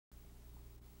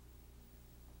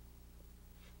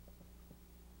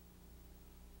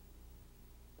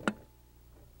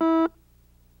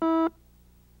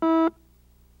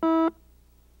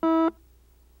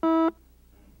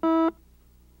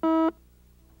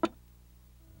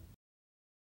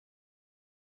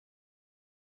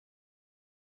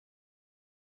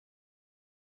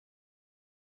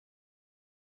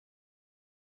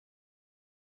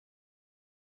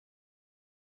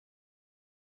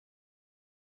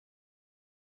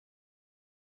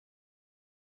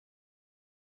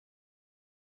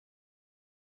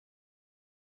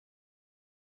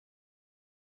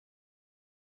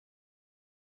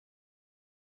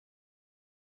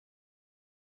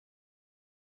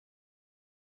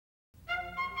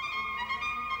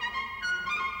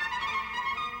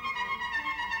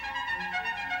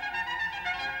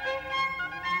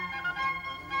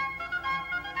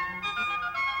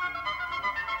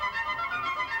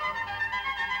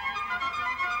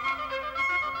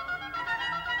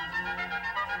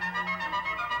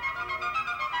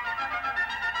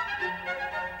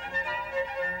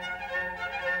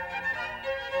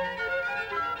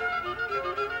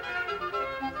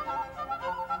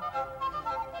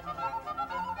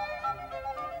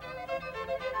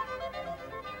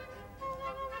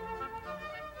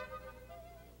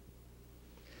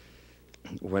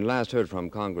When last heard from,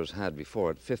 Congress had before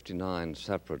it 59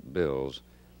 separate bills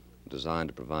designed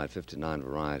to provide 59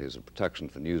 varieties of protection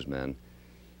for newsmen.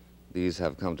 These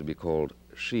have come to be called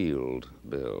shield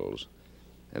bills,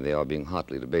 and they are being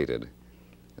hotly debated.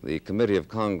 The committee of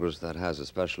Congress that has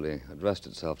especially addressed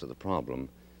itself to the problem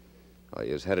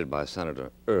is headed by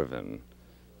Senator Ervin,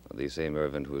 the same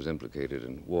Ervin who was implicated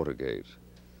in Watergate.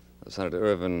 Senator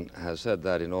Ervin has said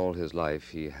that in all his life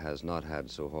he has not had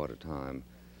so hard a time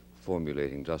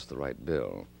formulating just the right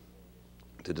bill.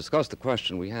 To discuss the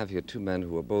question, we have here two men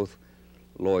who are both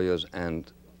lawyers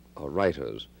and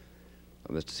writers.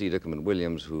 Mr. C. Dickerman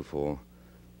Williams, who for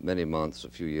many months,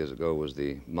 a few years ago, was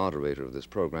the moderator of this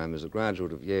program, is a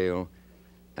graduate of Yale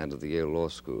and of the Yale Law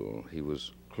School. He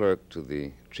was clerk to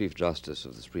the Chief Justice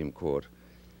of the Supreme Court,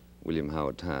 William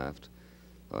Howard Taft,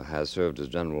 has served as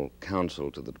general counsel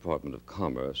to the Department of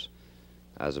Commerce,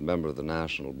 as a member of the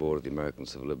National Board of the American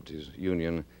Civil Liberties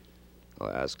Union,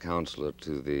 as counselor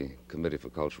to the Committee for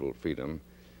Cultural Freedom,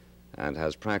 and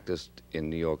has practiced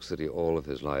in New York City all of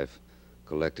his life,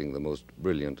 collecting the most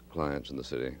brilliant clients in the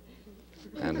city,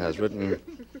 and has written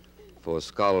for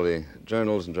scholarly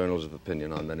journals and journals of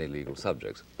opinion on many legal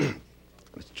subjects.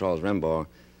 Mr. Charles Rembar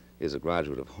is a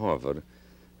graduate of Harvard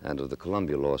and of the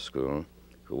Columbia Law School,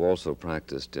 who also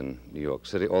practiced in New York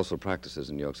City, also practices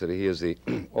in New York City. He is the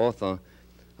author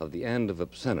of The End of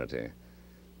Obscenity,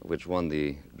 which won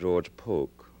the George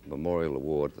Polk Memorial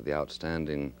Award for the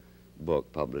outstanding book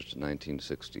published in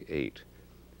 1968.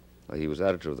 He was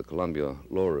editor of the Columbia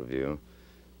Law Review,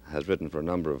 has written for a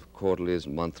number of quarterlies,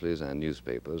 monthlies, and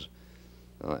newspapers,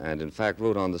 and in fact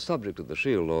wrote on the subject of the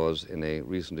Shield laws in a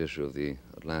recent issue of the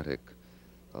Atlantic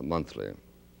Monthly.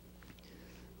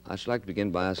 I should like to begin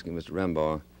by asking Mr.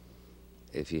 Rembar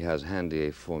if he has handy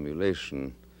a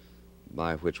formulation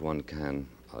by which one can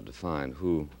define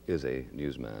who is a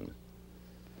newsman.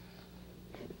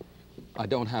 I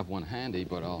don't have one handy,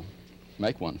 but I'll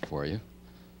make one for you.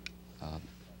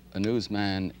 A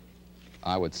newsman,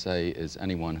 I would say, is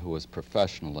anyone who is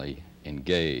professionally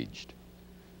engaged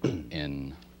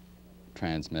in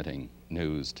transmitting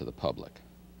news to the public.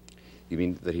 You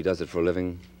mean that he does it for a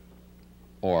living?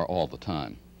 Or all the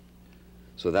time.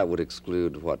 So that would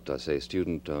exclude what, say,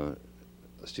 student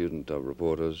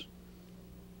reporters?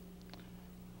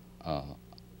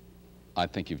 I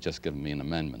think you've just given me an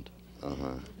amendment.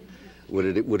 Uh-huh.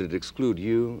 Would it exclude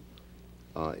you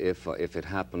if it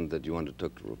happened that you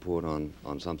undertook to report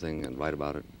on something and write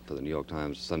about it for the New York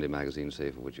Times, Sunday magazine, say,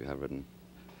 for which you have written?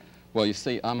 Well, you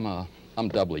see, I'm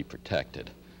doubly protected.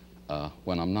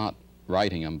 When I'm not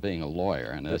writing, I'm being a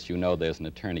lawyer, and as you know, there's an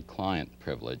attorney-client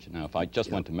privilege. Now, if I just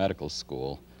went to medical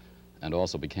school and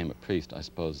also became a priest, I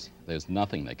suppose there's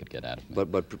nothing they could get out of me.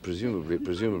 But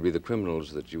presumably the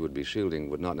criminals that you would be shielding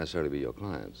would not necessarily be your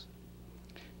clients.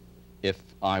 If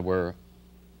I were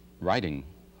writing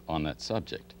on that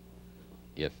subject,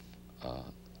 if,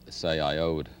 say, I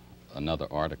owed another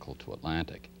article to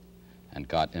Atlantic and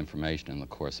got information in the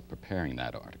course of preparing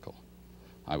that article,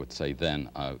 I would say then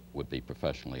I would be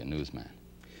professionally a newsman.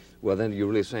 Well, then you're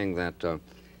really saying that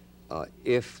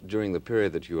if during the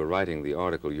period that you were writing the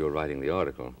article,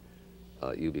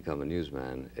 you become a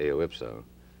newsman, eo ipso,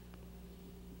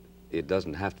 it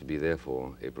doesn't have to be,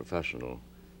 therefore, a professional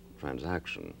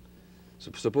transaction.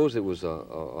 So suppose it was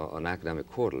an academic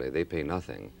quarterly. They pay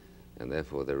nothing, and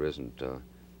therefore there isn't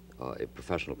a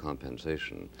professional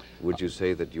compensation. Would you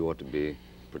say that you ought to be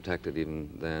protected even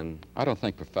then? I don't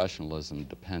think professionalism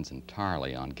depends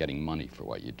entirely on getting money for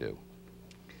what you do.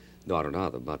 No, I don't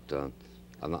either, but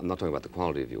I'm not talking about the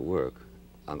quality of your work.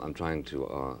 I'm trying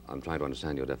to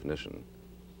understand your definition.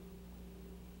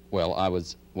 Well,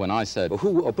 when I said...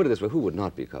 Well, I'll put it this way, who would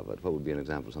not be covered? What would be an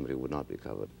example of somebody who would not be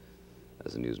covered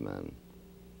as a newsman?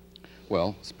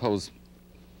 Well, suppose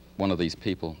one of these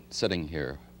people sitting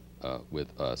here with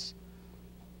us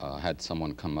had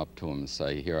someone come up to him and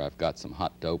say, here, I've got some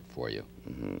hot dope for you,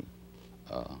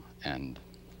 and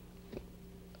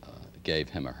gave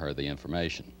him or her the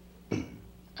information.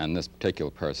 And this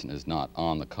particular person is not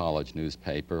on the college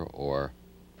newspaper or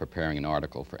preparing an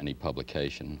article for any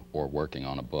publication or working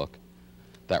on a book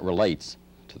that relates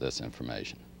to this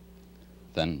information.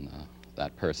 Then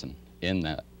that person in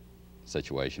that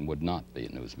situation would not be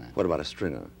a newsman. What about a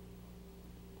stringer?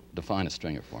 Define a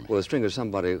stringer for me. Well, a stringer is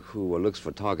somebody who looks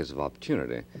for targets of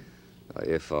opportunity.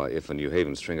 If a New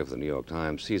Haven stringer for the New York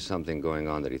Times sees something going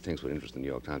on that he thinks would interest the New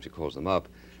York Times, he calls them up,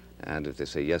 and if they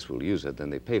say, yes, we'll use it,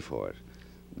 then they pay for it.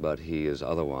 But he is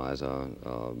otherwise a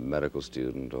medical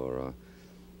student or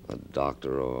a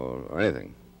doctor or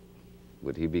anything.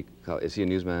 Would he be, is he a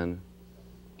newsman?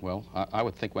 Well, I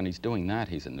would think when he's doing that,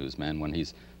 he's a newsman. When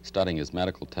he's studying his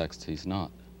medical texts, he's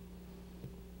not.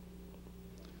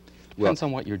 Depends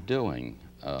on what you're doing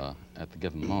at the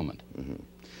given moment. Mm-hmm.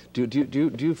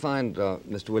 Do you find,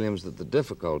 Mr. Williams, that the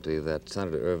difficulty that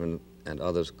Senator Ervin and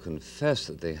others confess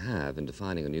that they have in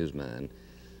defining a newsman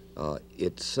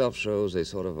itself shows a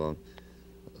sort of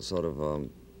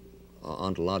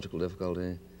ontological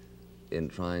difficulty in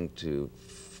trying to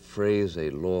phrase a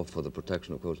law for the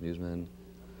protection of, quote, newsmen?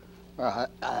 Well,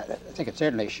 I think it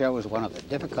certainly shows one of the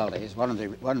difficulties, one of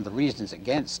the reasons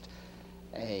against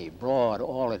a broad,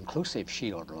 all-inclusive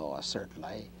shield law,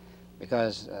 certainly,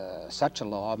 because such a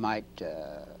law might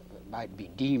be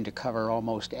deemed to cover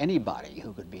almost anybody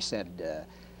who could be said,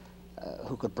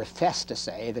 who could profess to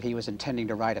say that he was intending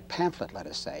to write a pamphlet, let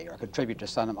us say, or contribute to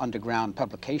some underground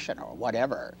publication or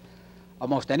whatever.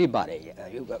 Almost anybody.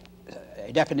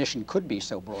 A definition could be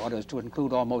so broad as to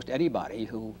include almost anybody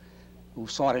who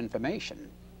sought information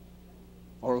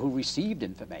or who received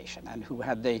information and who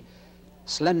had the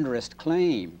slenderest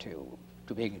claim to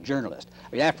being a journalist.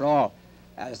 I mean, after all,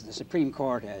 as the Supreme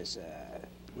Court has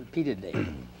repeatedly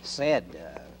said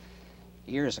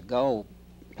years ago,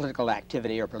 political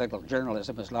activity or political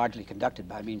journalism was largely conducted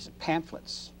by means of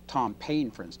pamphlets. Tom Paine,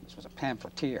 for instance, was a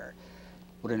pamphleteer.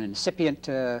 Would an incipient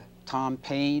Tom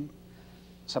Paine,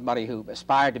 somebody who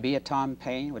aspired to be a Tom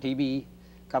Paine, would he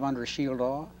come under a shield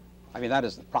law? I mean, that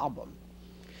is the problem.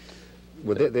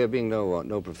 Well, there being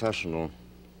no professional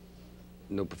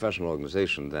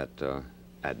organization that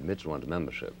admits one to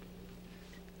membership,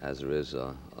 as there is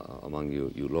among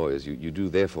you lawyers, you do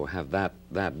therefore have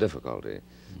that difficulty.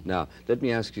 Now, let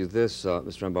me ask you this,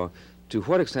 Mr. Rembar, to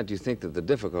what extent do you think that the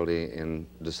difficulty in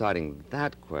deciding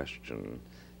that question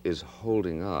is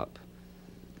holding up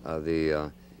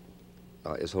the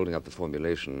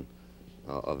formulation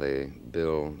of a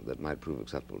bill that might prove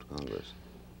acceptable to Congress?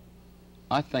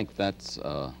 I think that's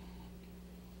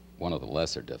one of the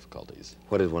lesser difficulties.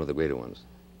 What is one of the greater ones?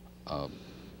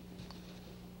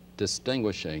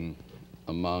 Distinguishing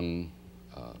among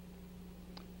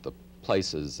the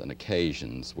places and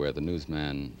occasions where the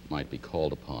newsman might be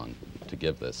called upon to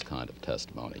give this kind of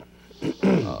testimony.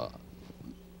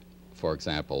 For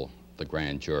example, the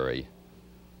grand jury,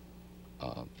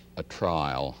 a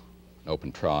trial, an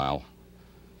open trial,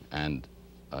 and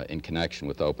in connection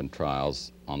with open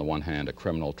trials, on the one hand, a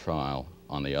criminal trial,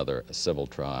 on the other, a civil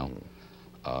trial.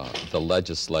 The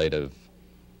legislative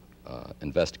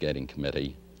investigating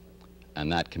committee,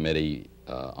 and that committee,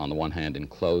 on the one hand, in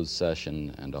closed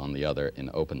session, and on the other,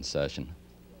 in open session.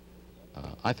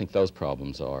 I think those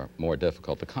problems are more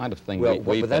difficult. The kind of thing we've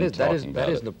been talking about. That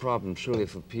isn't a problem, surely,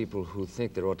 for people who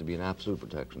think there ought to be an absolute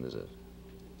protection, is it?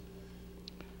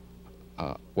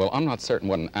 Well, I'm not certain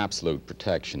what an absolute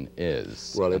protection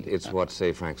is. Well, it's what,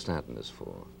 say, Frank Stanton is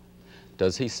for.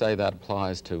 Does he say that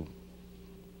applies to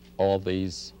all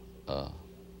these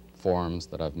forms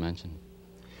that I've mentioned?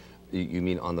 You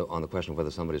mean on the question of whether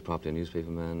somebody's properly a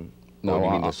newspaperman? No, or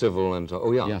you mean the civil and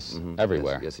oh yeah. Yes,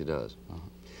 everywhere. Yes, he does.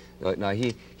 Now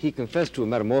he confessed to a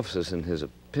metamorphosis in his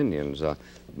opinions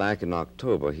back in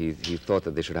October. He thought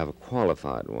that they should have a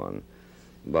qualified one,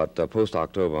 but post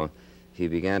October he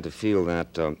began to feel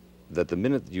that that the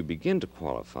minute you begin to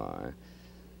qualify,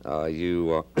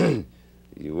 you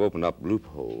open up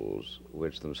loopholes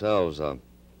which themselves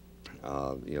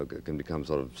can become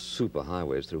sort of super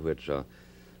highways through which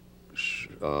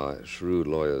shrewd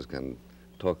lawyers can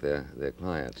talk their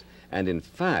clients. And in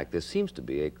fact, there seems to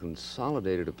be a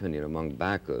consolidated opinion among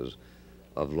backers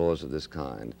of laws of this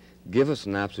kind. Give us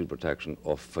an absolute protection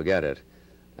or forget it,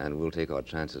 and we'll take our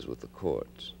chances with the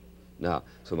courts. Now,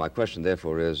 so my question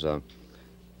therefore is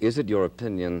it your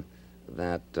opinion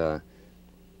that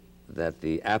that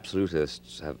the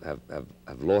absolutists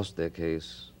have lost their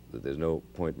case, that there's no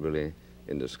point really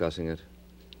in discussing it?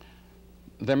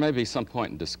 There may be some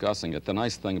point in discussing it. The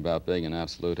nice thing about being an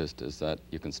absolutist is that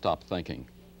you can stop thinking.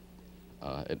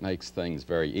 It makes things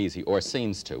very easy, or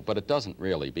seems to, but it doesn't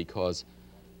really, because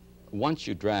once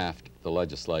you draft the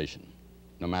legislation,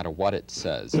 no matter what it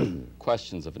says,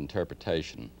 questions of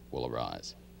interpretation will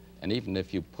arise. And even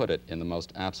if you put it in the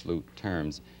most absolute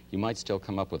terms, you might still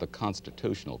come up with a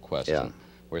constitutional question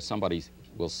where somebody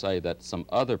will say that some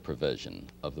other provision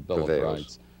of the Bill of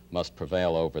Rights must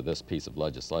prevail over this piece of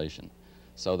legislation.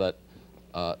 So that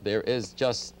there is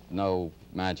just no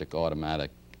magic automatic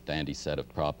dandy set of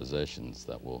propositions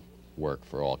that will work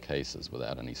for all cases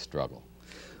without any struggle.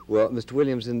 Well, Mr.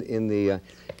 Williams, in the,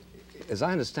 as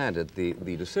I understand it,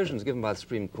 the decisions given by the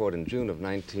Supreme Court in June of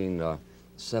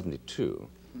 1972,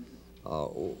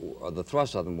 the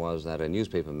thrust of them was that a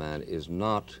newspaperman is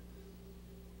not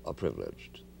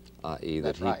privileged, i.e.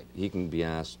 that he can be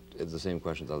asked the same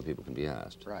questions other people can be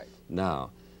asked. Right. Now,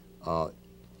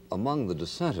 among the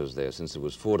dissenters there, since it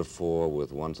was 4-4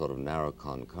 with one sort of narrow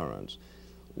concurrence,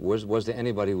 was there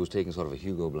anybody who was taking sort of a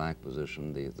Hugo Black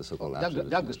position, the so-called absolutist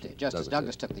Douglas position? did. Justice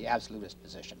Douglas took the absolutist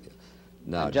position.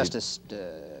 Now, and Justice...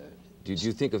 do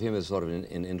you think of him as sort of an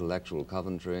intellectual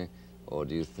Coventry, or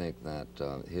do you think that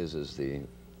his is the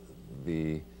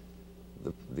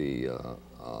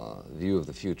view of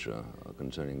the future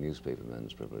concerning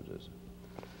newspapermen's privileges?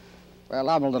 Well,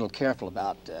 I'm a little careful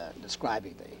about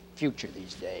describing the future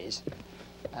these days.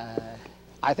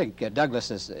 I think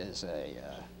Douglas is a...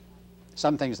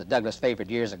 some things that Douglas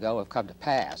favored years ago have come to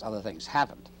pass. Other things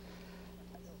haven't.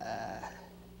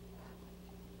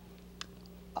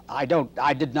 I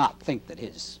did not think that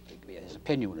his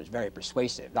opinion was very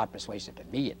persuasive, not persuasive to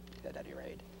me at any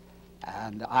rate.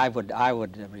 And I would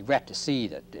regret to see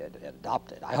that it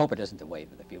adopted. I hope it isn't the wave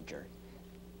of the future.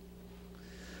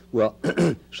 Well,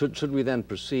 should we then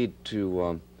proceed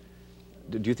to,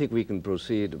 do you think we can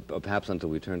proceed, perhaps until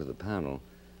we turn to the panel,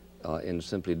 in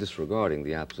simply disregarding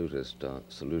the absolutist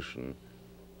solution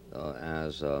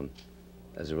as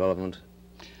irrelevant,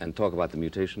 and talk about the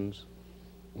mutations?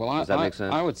 Well, Does that make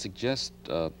sense? I would suggest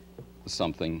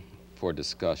something for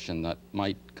discussion that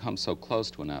might come so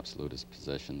close to an absolutist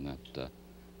position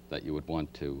that you would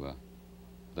want to,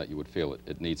 that you would feel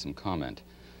it needs some comment.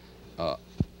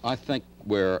 I think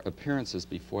where appearances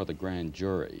before the grand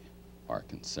jury are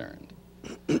concerned,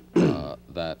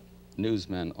 that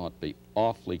newsmen ought to be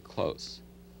awfully close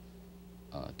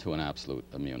to an absolute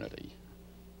immunity.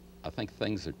 I think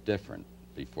things are different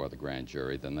before the grand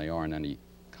jury than they are in any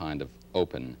kind of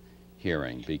open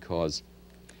hearing, because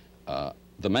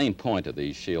the main point of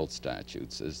these Shield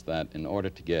statutes is that in order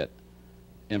to get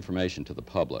information to the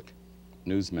public,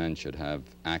 newsmen should have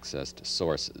access to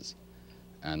sources,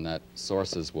 and that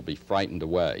sources will be frightened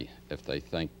away if they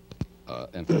think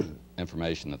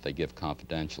information that they give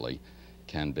confidentially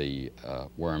can be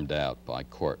wormed out by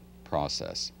court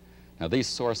process. Now, these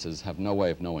sources have no way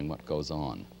of knowing what goes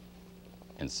on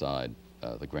inside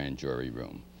the grand jury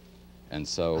room, and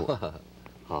so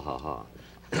Ha ha ha.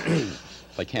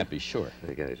 they can't be sure.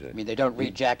 Okay, I mean, they don't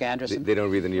read Jack Anderson? They don't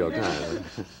read the New York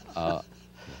Times.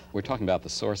 We're talking about the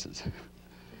sources.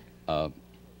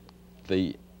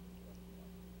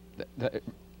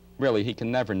 Really, he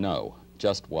can never know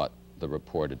just what the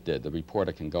reporter did. The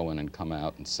reporter can go in and come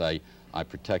out and say, I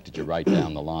protected you right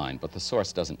down the line, but the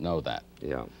source doesn't know that.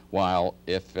 Yeah. While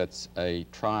if it's a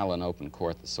trial in open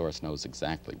court, the source knows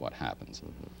exactly what happens.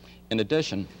 Mm-hmm. In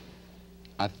addition,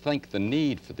 I think the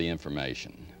need for the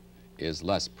information is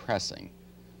less pressing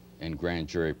in grand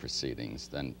jury proceedings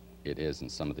than it is in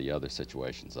some of the other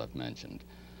situations I've mentioned.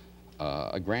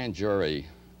 A grand jury,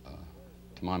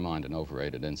 to my mind, an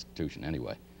overrated institution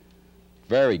anyway.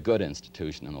 Very good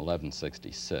institution in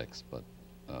 1166, but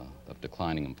of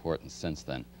declining importance since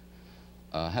then,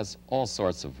 has all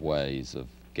sorts of ways of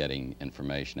getting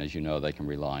information. As you know, they can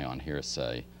rely on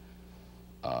hearsay.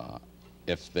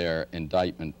 If their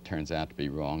indictment turns out to be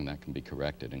wrong, that can be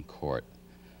corrected in court.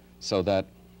 So that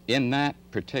in that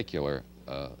particular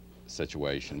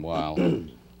situation, while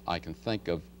I can think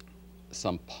of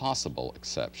some possible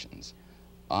exceptions,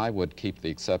 I would keep the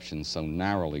exceptions so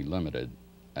narrowly limited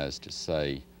as to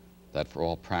say that for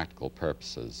all practical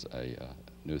purposes, a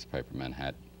newspaperman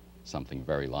had something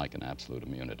very like an absolute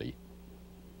immunity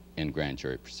in grand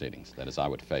jury proceedings. That is, I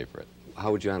would favor it.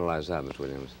 How would you analyze that, Mr.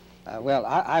 Williams? Well,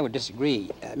 I would disagree.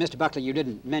 Mr. Buckley, you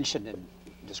didn't mention in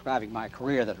describing my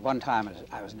career that at one time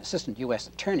I was an assistant U.S.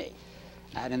 attorney.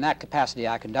 And in that capacity,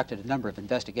 I conducted a number of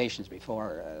investigations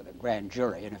before the grand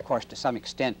jury. And of course, to some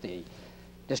extent, the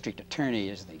district attorney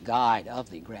is the guide of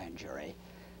the grand jury.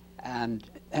 And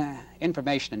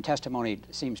information and testimony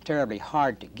seems terribly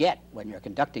hard to get when you're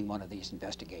conducting one of these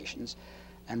investigations.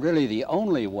 And really the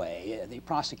only way the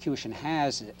prosecution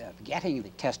has of getting the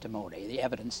testimony, the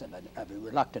evidence of a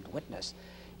reluctant witness,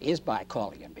 is by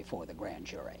calling him before the grand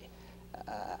jury.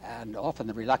 And often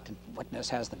the reluctant witness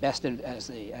has the best,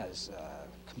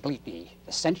 completely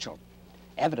essential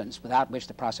evidence without which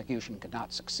the prosecution could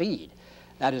not succeed.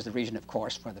 That is the reason, of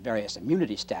course, for the various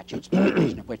immunity statutes, by the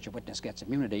reason of which a witness gets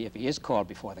immunity if he is called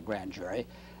before the grand jury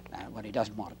when he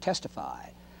doesn't want to testify.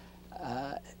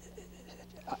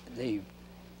 The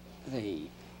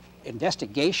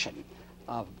investigation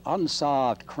of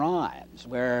unsolved crimes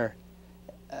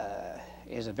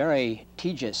is a very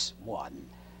tedious one,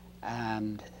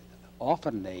 and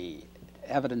often the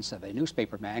evidence of a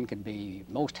newspaperman can be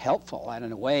most helpful and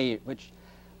in a way which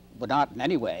would not in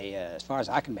any way, as far as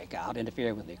I can make out,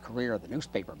 interfere with the career of the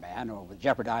newspaperman or with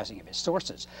jeopardizing of his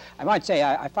sources. I might say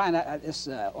I find that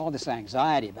all this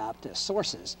anxiety about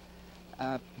sources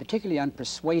particularly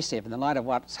unpersuasive in the light of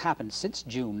what's happened since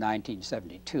June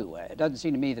 1972. It doesn't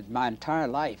seem to me that my entire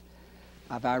life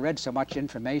have I read so much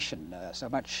information, so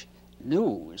much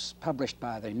news published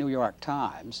by the New York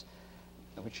Times,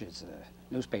 which is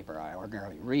a newspaper I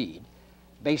ordinarily read,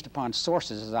 based upon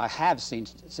sources as I have seen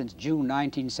since June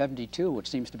 1972, which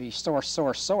seems to be source.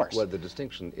 Well, the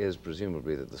distinction is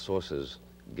presumably that the sources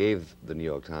gave the New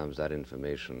York Times that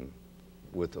information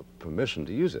with a permission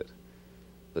to use it,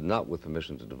 but not with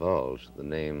permission to divulge the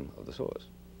name of the source.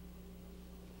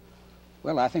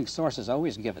 Well, I think sources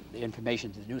always give the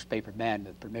information to the newspaper man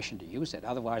with permission to use it.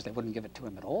 Otherwise, they wouldn't give it to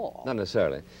him at all. Not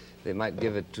necessarily. They might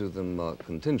give it to them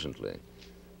contingently.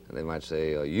 And they might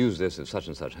say, use this if such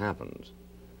and such happens.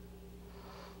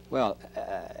 Well,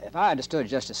 if I understood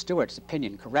Justice Stewart's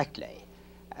opinion correctly,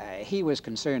 he was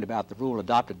concerned about the rule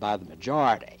adopted by the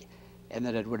majority and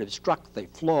that it would obstruct the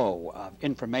flow of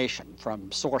information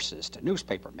from sources to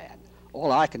newspaper men.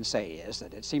 All I can say is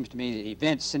that it seems to me that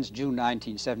events since June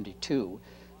 1972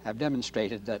 have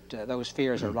demonstrated that those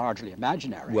fears are largely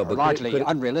imaginary, or largely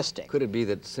unrealistic. Could it be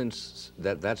that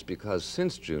that's because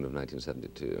since June of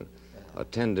 1972,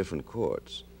 10 different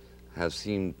courts have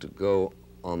seemed to go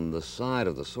on the side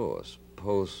of the source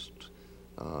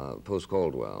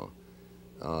post-Caldwell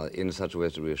in such a way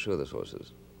as to reassure the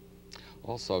sources?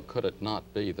 Also, could it not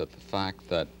be that the fact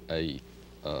that a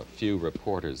few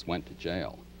reporters went to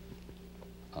jail,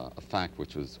 a fact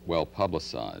which was well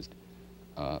publicized,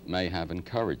 may have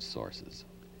encouraged sources?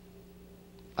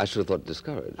 I should have thought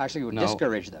discouraged. Actually, it would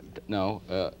discourage them. No,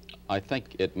 I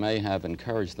think it may have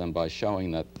encouraged them by showing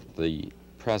that the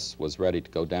press was ready to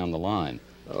go down the line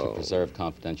to preserve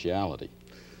confidentiality.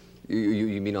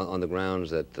 You mean on the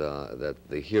grounds that that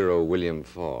the hero William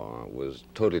Farr was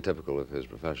totally typical of his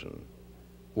profession?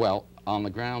 Well, on the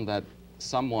ground that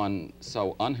someone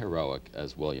so unheroic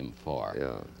as William Farr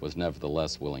was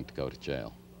nevertheless willing to go to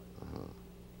jail.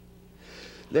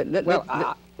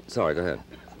 Sorry, go ahead.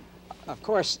 Of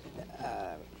course,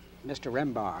 Mr.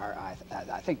 Rembar,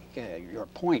 I think your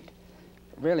point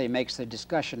really makes the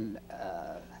discussion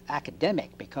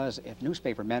academic, because if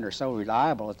newspaper men are so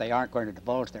reliable that they aren't going to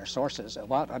divulge their sources,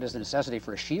 what is the necessity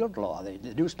for a shield law?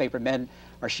 The newspaper men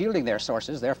are shielding their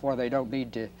sources, therefore they don't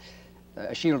need to.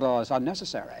 A shield law is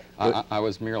unnecessary. I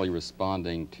was merely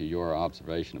responding to your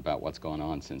observation about what's going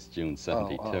on since June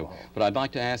 72. But I'd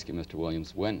like to ask you, Mr.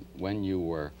 Williams, when you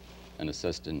were an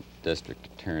assistant district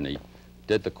attorney,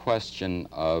 did the question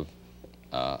of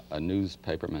a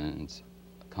newspaperman's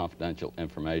confidential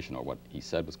information, or what he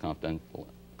said was confidential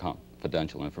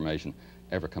information,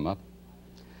 ever come up?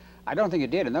 I don't think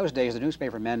it did. In those days, the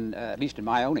newspaper men, at least in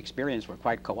my own experience, were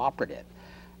quite cooperative.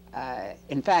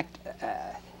 In fact,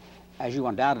 as you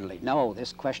undoubtedly know,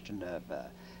 this question of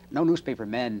no newspaper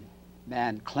man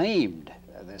claimed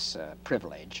this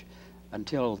privilege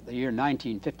until the year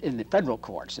 1950, in the federal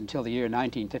courts until the year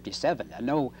 1957, and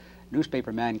no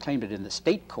newspaper man claimed it in the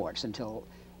state courts until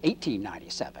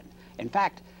 1897. In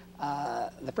fact,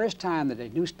 the first time that a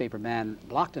newspaper man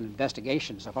blocked an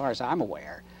investigation, so far as I'm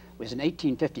aware, was in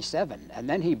 1857, and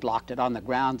then he blocked it on the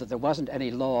ground that there wasn't any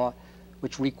law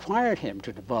which required him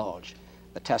to divulge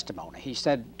the testimony. He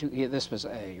said this was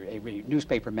a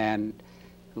newspaper man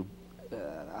who,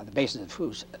 on the basis of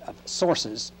whose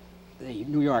sources, the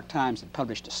New York Times had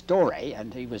published a story,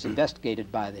 and he was investigated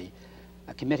by the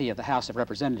committee of the House of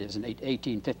Representatives in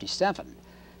 1857.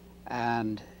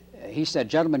 And he said,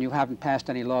 "Gentlemen, you haven't passed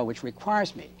any law which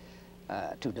requires me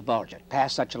to divulge it.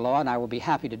 Pass such a law, and I will be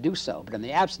happy to do so. But in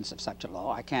the absence of such a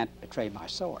law, I can't betray my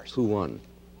source." Who won?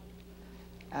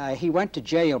 He went to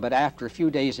jail, but after a few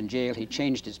days in jail, he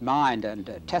changed his mind and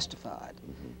testified.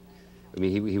 I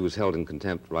mean, he was held in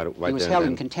contempt right there. He was held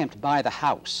in contempt by the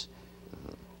House.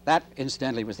 That,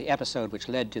 incidentally, was the episode which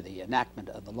led to the enactment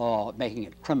of the law making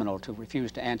it criminal to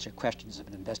refuse to answer questions of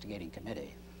an investigating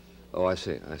committee. Oh, I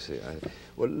see.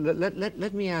 Well,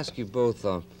 let me ask you both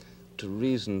to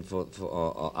reason for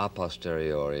a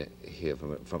posteriori here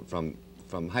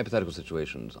from hypothetical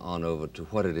situations on over to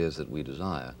what it is that we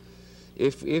desire.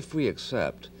 If we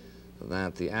accept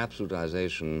that the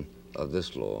absolutization of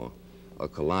this law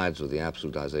collides with the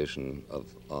absolutization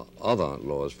of other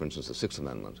laws, for instance, the Sixth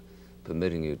Amendment,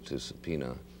 permitting you to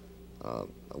subpoena a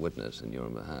witness in your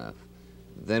own behalf,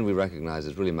 then we recognize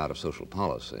it's really a matter of social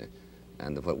policy,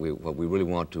 and that what we really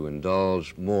want to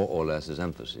indulge more or less is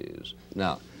emphases.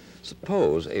 Now,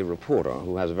 suppose a reporter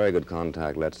who has a very good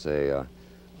contact, let's say,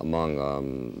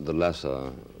 among the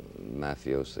lesser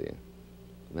mafiosi.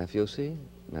 Mafiosi?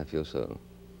 Mafioso?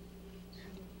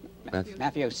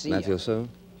 Mafiosi. Mafioso?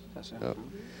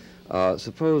 Oh.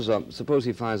 Suppose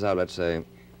he finds out, let's say,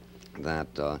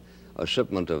 that a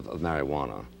shipment of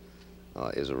marijuana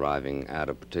is arriving at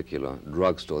a particular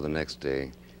drugstore the next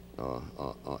day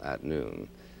at noon,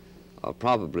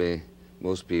 probably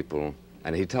most people,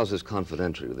 and he tells this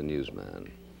confidentially to the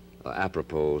newsman,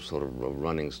 apropos sort of a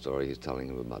running story he's telling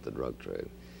him about the drug trade.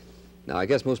 Now, I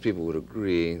guess most people would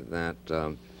agree that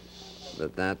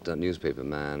that newspaper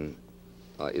man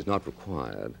is not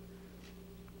required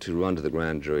to run to the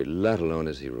grand jury, let alone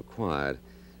is he required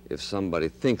if somebody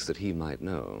thinks that he might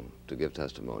know to give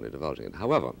testimony divulging it.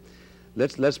 However,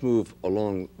 let's move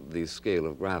along the scale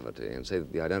of gravity and say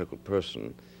that the identical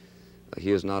person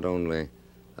hears not only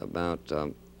about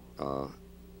an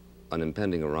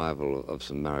impending arrival of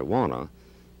some marijuana,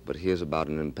 but hears about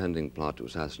an impending plot to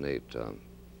assassinate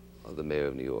the mayor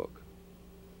of New York.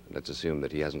 Let's assume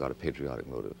that he hasn't got a patriotic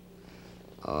motive.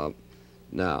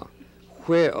 Now,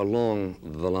 where along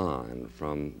the line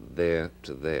from there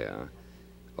to there,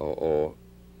 or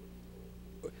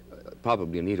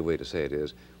probably a neater way to say it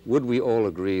is, would we all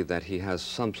agree that he has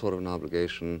some sort of an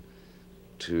obligation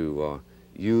to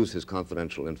use his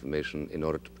confidential information in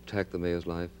order to protect the mayor's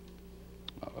life?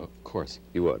 Of course.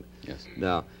 You would? Yes.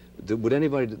 Now, would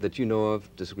anybody that you know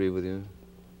of disagree with you?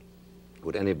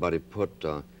 Would anybody put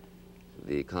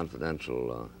the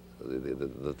confidential,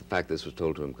 the fact this was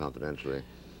told to him confidentially,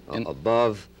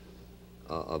 above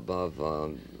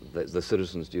the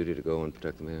citizen's duty to go and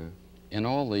protect the mayor? In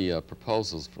all the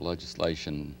proposals for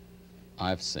legislation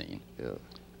I've seen,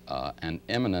 yeah. An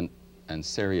imminent and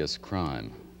serious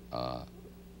crime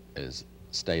is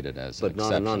stated as but an not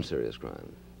exception. a non-serious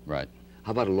crime. Right.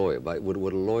 How about a lawyer?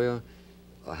 Would a lawyer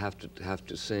have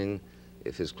to sing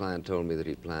if his client told me that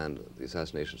he planned the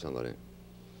assassination of somebody?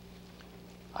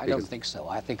 I don't think so.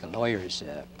 I think a lawyer's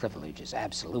privilege is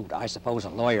absolute. I suppose a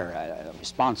lawyer, a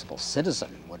responsible citizen,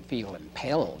 would feel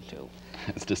impelled to.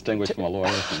 It's distinguished from a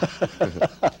lawyer.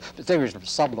 Distinguished from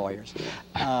some lawyers,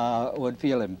 would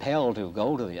feel impelled to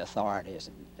go to the authorities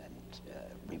and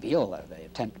reveal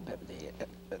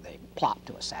the plot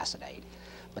to assassinate.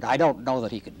 But I don't know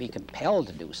that he could be compelled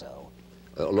to do so.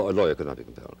 A lawyer could not be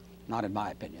compelled. Not in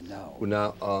my opinion, no. Well,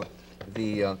 now,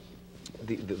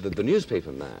 the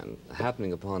newspaper man,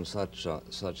 happening upon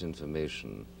such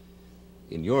information,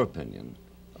 in your opinion,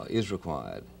 is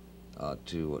required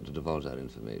to divulge that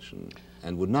information,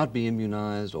 and would not be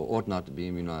immunized, or ought not to be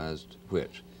immunized,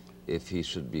 which, if he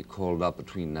should be called up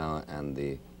between now and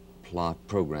the plot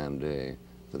program day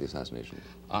for the assassination?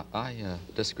 I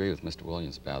disagree with Mr.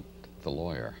 Williams about the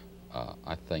lawyer.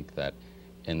 I think that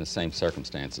in the same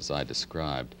circumstances I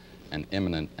described, an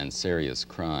imminent and serious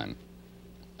crime,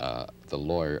 the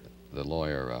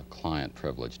lawyer-client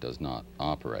privilege does not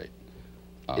operate.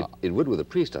 It would with a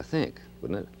priest, I think,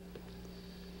 wouldn't it?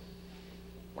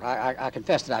 Well, I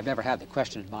confess that I've never had the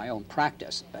question in my own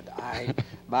practice, but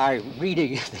my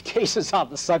reading the cases on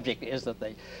the subject is that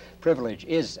the privilege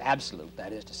is absolute.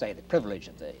 That is to say, the privilege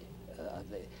of the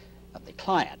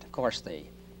client. Of course, the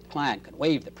client can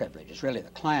waive the privilege. It's really the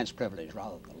client's privilege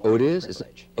rather than the lawyer's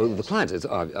privilege. Oh, the client's, it's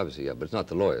obviously, yeah, but it's not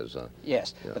the lawyer's.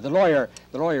 Yes, yeah. But the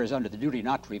lawyer is under the duty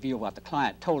not to reveal what the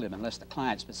client told him unless the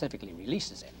client specifically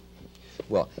releases him.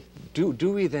 Well,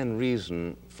 do we then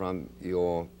reason from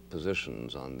your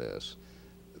positions on this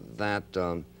that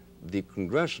the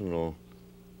congressional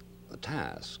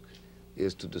task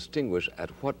is to distinguish at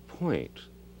what point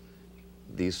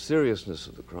the seriousness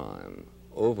of the crime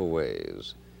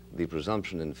overweighs the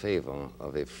presumption in favor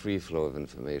of a free flow of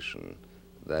information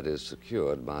that is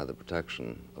secured by the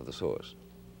protection of the source?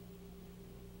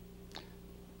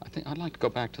 I think I'd like to go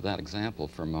back to that example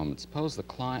for a moment. Suppose the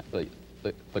client,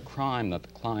 the crime that the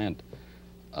client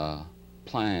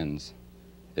plans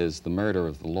is the murder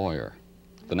of the lawyer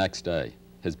the next day,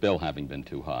 his bill having been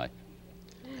too high.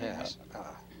 Yes.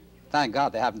 Thank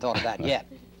God they haven't thought of that yet.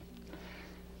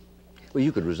 Well,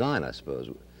 you could resign, I suppose.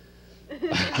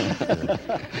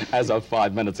 As of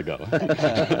 5 minutes ago.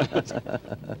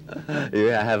 You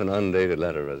have an undated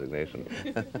letter of resignation.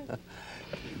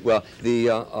 Well,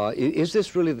 is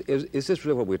this really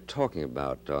what we're talking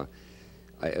about?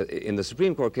 In the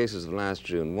Supreme Court cases of last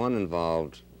June, one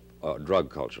involved drug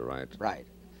culture, right? Right.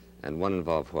 And one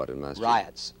involved what in Massachusetts?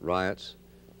 Riots. Riots.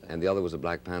 And the other was a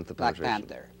Black Panther Black penetration?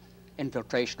 Panther.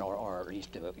 Infiltration or at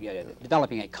least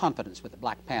developing a confidence with the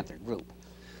Black Panther group.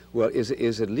 Well, is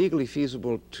it legally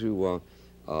feasible to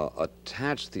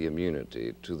attach the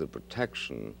immunity to the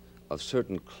protection of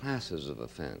certain classes of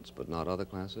offense, but not other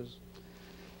classes?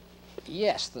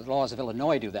 Yes, the laws of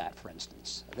Illinois do that, for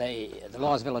instance. The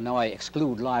laws of Illinois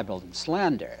exclude libel and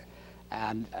slander,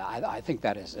 and I think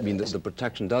that is... I mean, the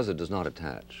protection does not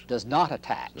attach? Does not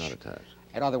attach. Not attach.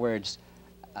 In other words,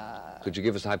 Could you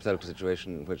give us a hypothetical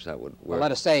situation in which that would work? Well,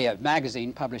 let us say a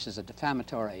magazine publishes a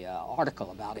defamatory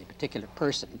article about a particular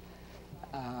person.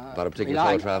 About a particular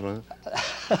fellow traveler?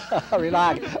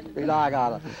 relying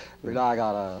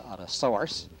on a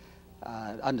source,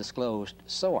 undisclosed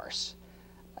source.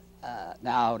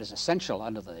 Now, it is essential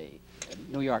under the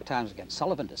New York Times against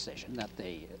Sullivan decision that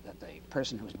the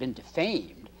person who's been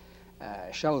defamed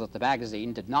show that the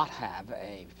magazine did not have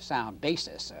a sound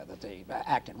basis, that they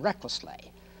acted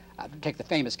recklessly. Take the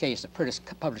famous case of British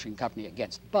Publishing Company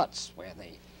against Butts, where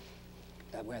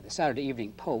the Saturday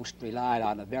Evening Post relied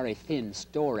on a very thin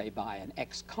story by an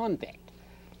ex-convict.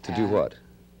 To do what?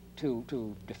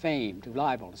 To defame, to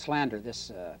libel, to slander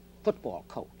this football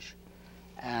coach.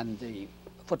 And the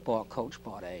football coach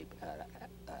brought an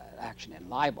action in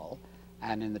libel,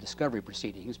 and in the discovery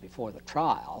proceedings before the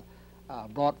trial,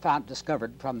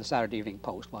 discovered from the Saturday Evening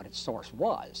Post what its source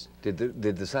was. Did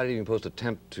the Saturday Evening Post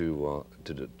attempt to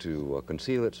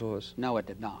conceal its source? No, it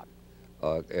did not.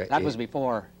 That was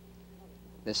before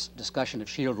this discussion of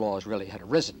shield laws really had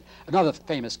arisen. Another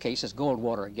famous case is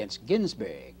Goldwater against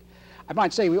Ginsburg. I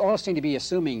might say we all seem to be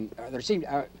assuming, there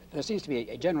seems to be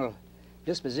a general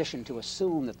disposition to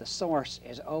assume that the source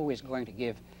is always going to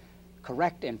give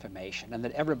correct information and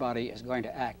that everybody is going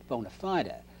to act bona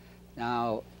fide.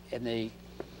 Now, in the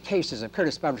cases of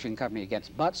Curtis Publishing Company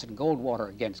against Butts and Goldwater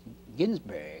against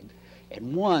Ginsburg,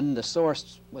 in one, the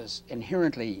source was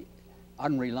inherently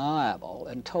unreliable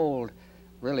and told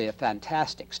really a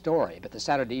fantastic story, but the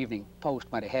Saturday Evening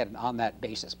Post went ahead and on that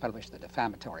basis published the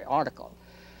defamatory article.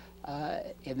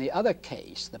 In the other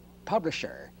case, the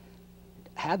publisher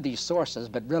had these sources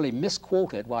but really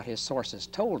misquoted what his sources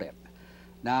told him.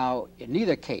 Now, in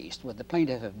neither case would the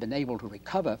plaintiff have been able to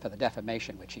recover for the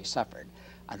defamation which he suffered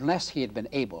unless he had been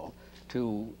able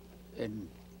to, in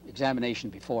examination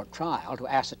before trial, to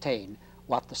ascertain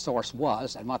what the source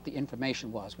was and what the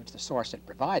information was which the source had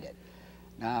provided.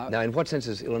 Now, in what sense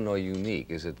is Illinois unique?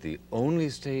 Is it the only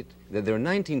state? There are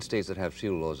 19 states that have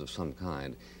shield laws of some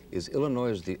kind. Is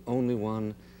Illinois the only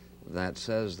one that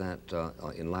says that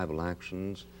in libel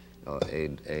actions a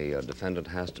defendant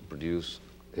has to produce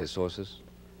his sources?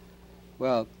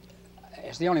 Well,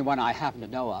 it's the only one I happen to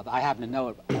know of. I happen to know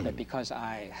of it because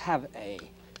I have a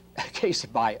case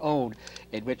of my own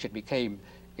in which it became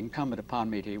incumbent upon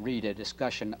me to read a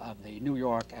discussion of the New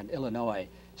York and Illinois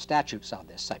statutes on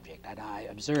this subject, and I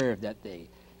observed that the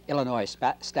Illinois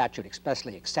statute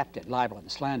expressly accepted libel and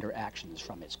slander actions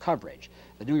from its coverage.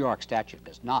 The New York statute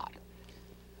does not.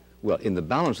 Well, in the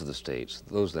balance of the states,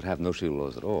 those that have no shield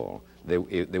laws at all, there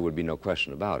would be no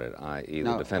question about it, i.e.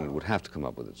 the defendant would have to come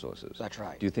up with its sources. That's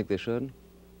right. Do you think they should?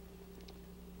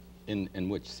 In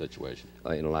which situation?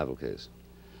 In a libel case.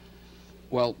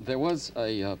 Well, there was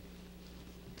a,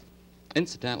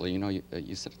 incidentally, you know,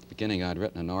 you said at the beginning I'd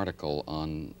written an article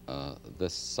on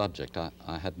this subject.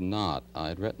 I had not. I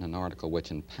had written an article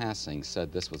which in passing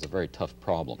said this was a very tough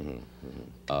problem.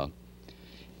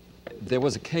 There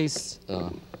was a case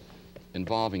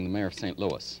involving the mayor of St.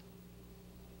 Louis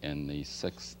in the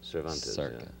Sixth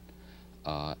Circuit,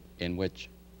 in which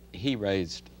he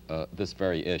raised this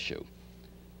very issue.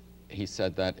 He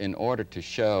said that in order to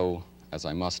show, as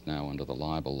I must now under the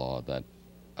libel law, that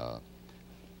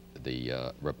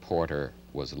the reporter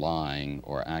was lying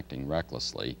or acting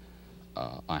recklessly,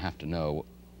 I have to know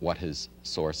what his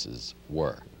sources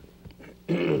were.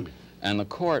 And the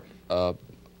court,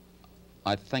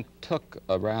 I think, took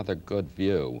a rather good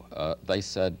view. They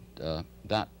said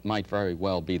that might very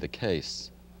well be the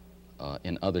case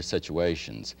in other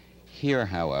situations. Here,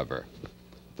 however,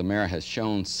 the mayor has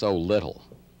shown so little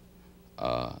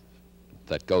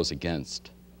that goes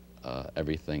against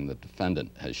everything the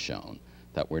defendant has shown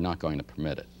that we're not going to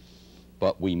permit it.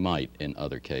 But we might in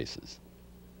other cases.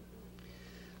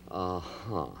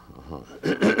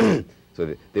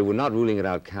 So they were not ruling it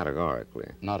out categorically.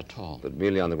 Not at all. But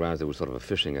merely on the grounds there was sort of a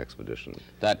fishing expedition.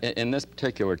 That in this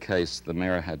particular case, the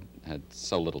mayor had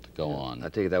so little to go on. I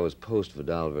take it that was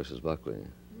post-Vidal versus Buckley.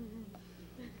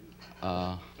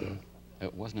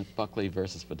 Wasn't it Buckley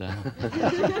versus Vidal?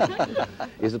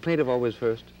 Is the plaintiff always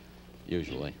first?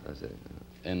 Usually. That's it.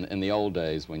 In the old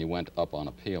days, when you went up on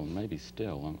appeal, maybe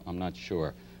still, I'm not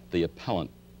sure, the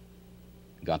appellant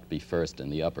got to be first in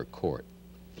the upper court,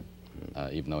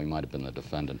 even though he might have been the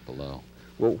defendant below.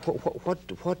 Well,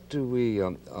 what do we,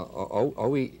 are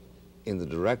we in the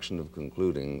direction of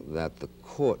concluding that the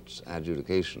court's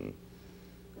adjudication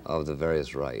of the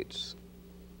various rights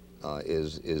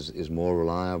is more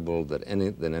reliable than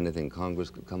anything Congress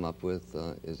could come up with?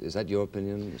 Is that your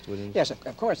opinion, Mr. Williams? Yes,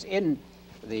 of course. In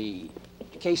the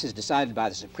cases decided by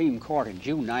the Supreme Court in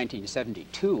June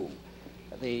 1972,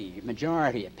 the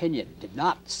majority opinion did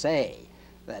not say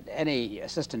that any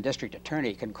assistant district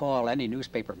attorney can call any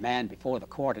newspaper man before the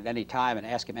court at any time and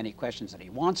ask him any questions that he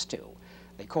wants to.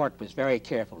 The court was very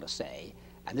careful to say,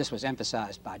 and this was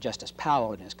emphasized by Justice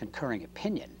Powell in his concurring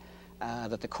opinion,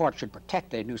 that the court should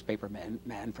protect a newspaper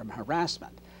man from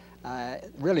harassment.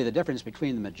 Really, the difference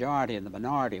between the majority and the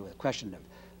minority with the question of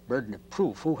burden of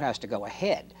proof, who has to go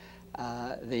ahead,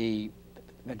 the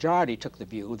majority took the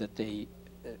view that the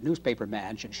newspaper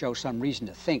man should show some reason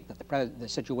to think that the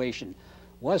situation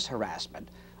was harassment,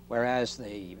 whereas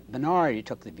the minority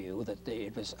took the view that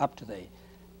it was up to the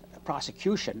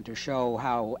prosecution to show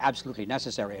how absolutely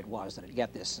necessary it was that it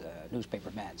get this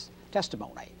newspaper man's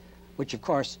testimony, which of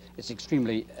course is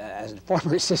extremely, as a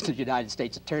former assistant United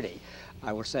States attorney,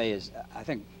 I will say is, I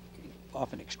think,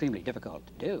 often extremely difficult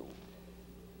to do.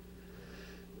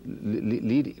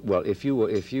 Well, if you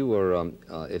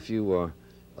were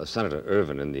Senator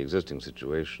Ervin in the existing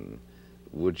situation,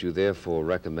 would you therefore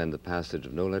recommend the passage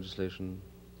of no legislation?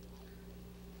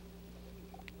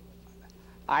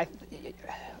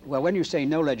 Well, when you say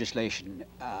no legislation,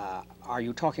 are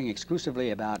you talking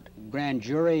exclusively about grand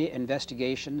jury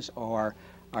investigations, or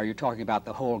are you talking about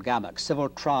the whole gamut, civil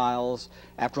trials?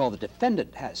 After all, the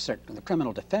defendant has certain, the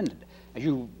criminal defendant, as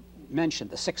you mentioned,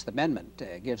 the Sixth Amendment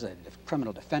gives a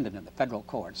criminal defendant in the federal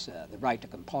courts the right to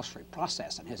compulsory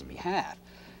process on his behalf.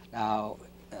 Now,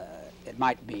 it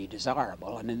might be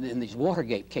desirable, and in these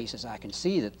Watergate cases, I can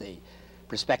see that the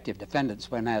prospective defendants,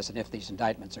 when as and if these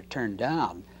indictments are turned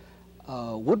down,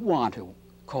 would want to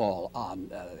call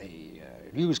on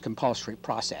use compulsory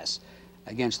process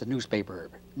against the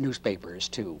newspapers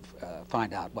to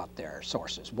find out what their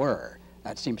sources were.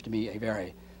 That seems to me a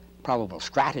very probable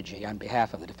strategy on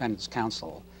behalf of the defendant's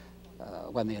counsel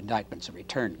when the indictments are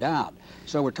returned down.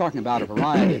 So we're talking about a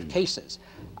variety of cases.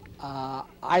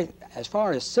 As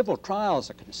far as civil trials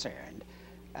are concerned,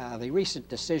 the recent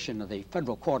decision of the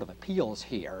Federal Court of Appeals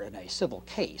here in a civil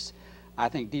case, I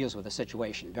think, deals with the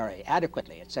situation very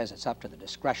adequately. It says it's up to the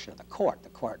discretion of the court. The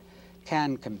court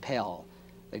can compel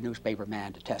the newspaper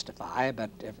man to testify, but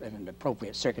if in an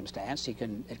appropriate circumstance, it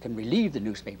can relieve the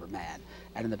newspaper man.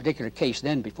 And in the particular case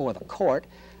then before the court,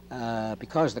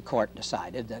 because the court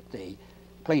decided that the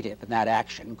plaintiff in that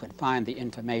action could find the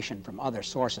information from other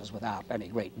sources without any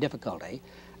great difficulty,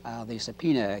 the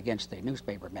subpoena against the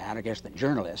newspaper man, against the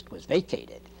journalist, was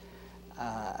vacated.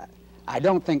 I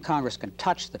don't think Congress can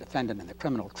touch the defendant in the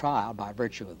criminal trial by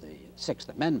virtue of the Sixth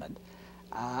Amendment.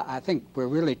 I think we're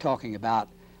really talking about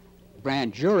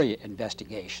grand jury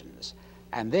investigations,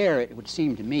 and there it would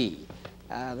seem to me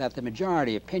that the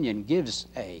majority opinion gives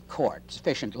a court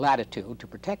sufficient latitude to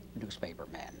protect newspaper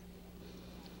men.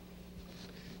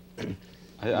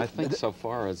 I think so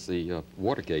far as the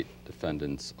Watergate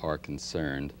defendants are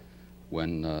concerned,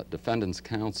 when defendant's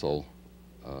counsel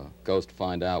goes to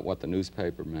find out what the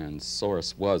newspaper man's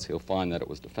source was, he'll find that it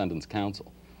was defendant's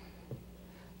counsel.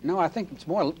 No, I think it's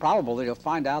more probable that he'll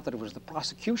find out that it was the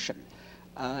prosecution.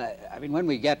 I mean, when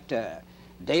we get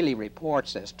daily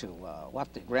reports as to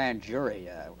what the grand jury,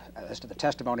 as to the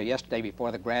testimony yesterday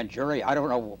before the grand jury, I don't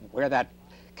know where that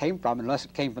came from unless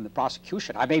it came from the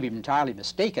prosecution. I may be entirely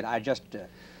mistaken. I just...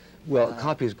 well,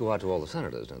 copies go out to all the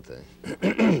senators, don't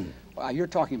they? Well, you're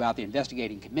talking about the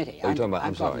investigating committee. I'm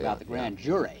talking about the grand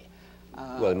jury.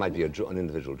 Well, it might be an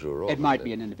individual juror. It might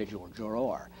be an individual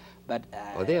juror. But...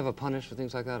 are they ever punished for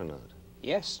things like that or not?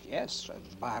 Yes, yes.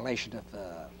 Violation of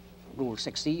Rule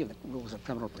 6E of the Rules of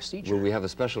Criminal Procedure. Will we have a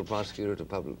special prosecutor to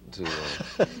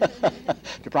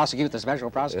to prosecute the special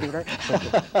prosecutor?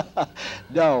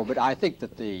 No, but I think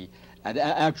that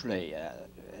actually,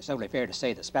 it's only fair to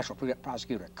say that Special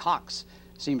Prosecutor Cox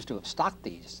seems to have stopped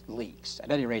these leaks.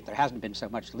 At any rate, there hasn't been so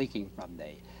much leaking from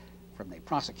the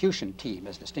prosecution team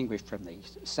as distinguished from the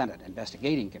Senate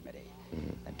Investigating Committee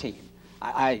team.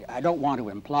 I don't want to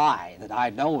imply that I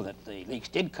know that the leaks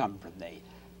did come from the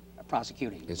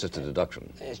prosecuting. It's just a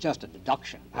deduction. It's just a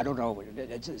deduction. I don't know.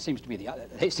 It seems to be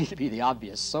they seem to be the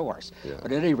obvious source. Yeah.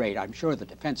 But at any rate, I'm sure the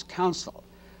defense counsel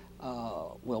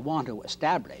will want to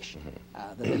establish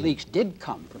that the leaks did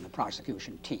come from the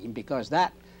prosecution team, because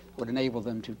that would enable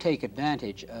them to take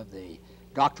advantage of the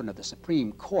doctrine of the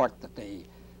Supreme Court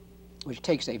which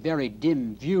takes a very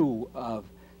dim view of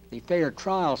the fair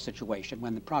trial situation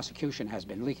when the prosecution has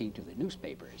been leaking to the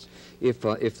newspapers. If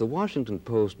the Washington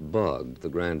Post bugged the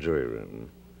grand jury room,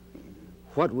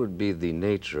 what would be the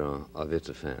nature of its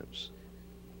offense?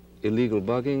 Illegal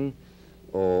bugging,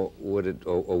 or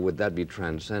would that be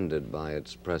transcended by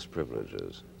its press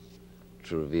privileges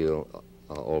to reveal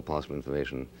all possible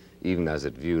information, even as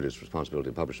it viewed its responsibility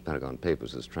to publish the Pentagon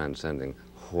Papers as transcending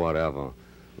whatever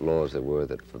laws there were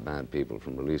that forbade people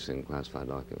from releasing classified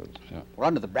documents. Yeah. Well,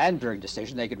 under the Brandenburg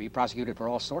decision, they could be prosecuted for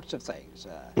all sorts of things.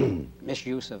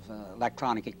 Misuse of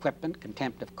electronic equipment,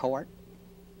 contempt of court.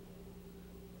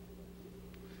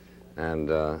 And,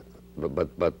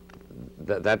 but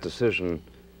that decision,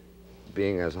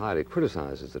 being as highly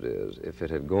criticized as it is, if it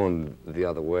had gone the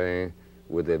other way,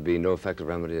 would there be no effective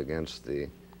remedy against the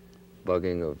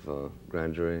bugging of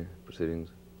grand jury proceedings?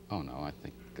 Oh, no, I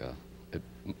think,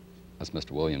 as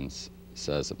Mr. Williams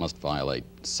says, it must violate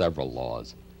several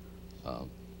laws.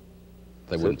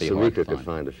 They wouldn't be hard to Sarika could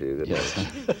find a few. Couldn't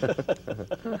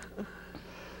Yes.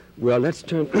 Well, let's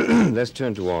turn let's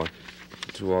turn to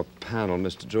our panel.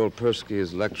 Mr. Joel Persky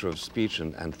is lecturer of speech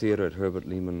and theater at Herbert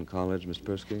Lehman College. Mr.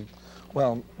 Persky.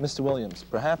 Well, Mr. Williams,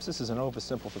 perhaps this is an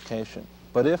oversimplification,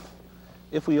 but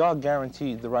if we are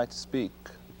guaranteed the right to speak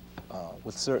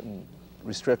with certain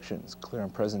restrictions, clear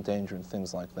and present danger and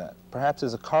things like that, perhaps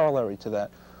as a corollary to that,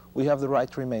 we have the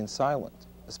right to remain silent,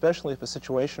 especially if a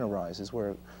situation arises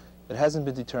where it hasn't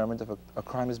been determined if a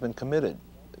crime has been committed,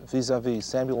 vis-a-vis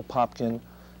Samuel Popkin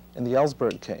in the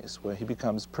Ellsberg case, where he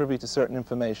becomes privy to certain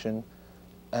information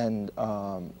and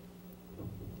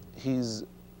he's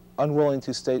unwilling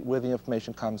to state where the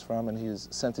information comes from and he is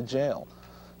sent to jail.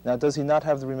 Now, does he not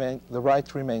have the right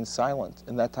to remain silent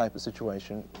in that type of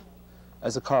situation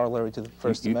as a corollary to the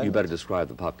First Amendment? You better describe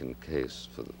the Popkin case.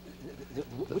 For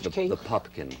Which case? The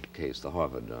Popkin case, the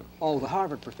Harvard. Oh, the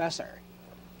Harvard professor.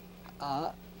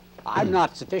 I'm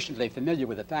not sufficiently familiar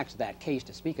with the facts of that case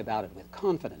to speak about it with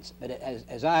confidence, but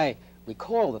as I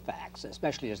recall the facts,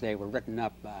 especially as they were written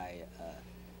up by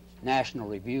National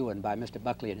Review and by Mr.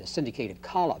 Buckley in a syndicated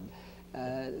column,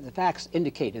 the facts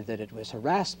indicated that it was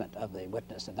harassment of the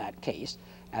witness in that case,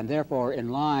 and therefore in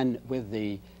line with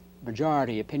the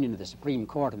majority opinion of the Supreme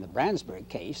Court in the Brandenburg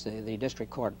case, the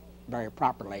district court very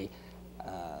properly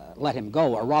let him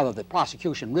go, or rather the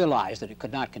prosecution realized that it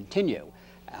could not continue.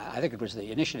 I think it was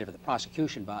the initiative of the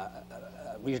prosecution by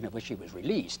reason of which he was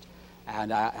released,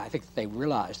 and I think that they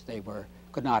realized they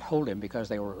could not hold him because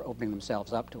they were opening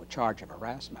themselves up to a charge of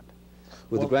harassment.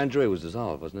 Well, the grand jury was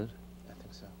dissolved, wasn't it? I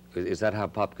think so. Is that how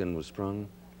Popkin was sprung?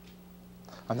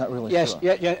 I'm not really Yes, sure.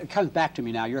 yeah, it comes back to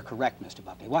me now. You're correct, Mr.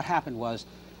 Buckley. What happened was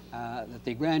that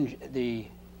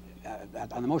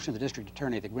on the motion of the district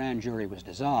attorney, the grand jury was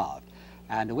dissolved,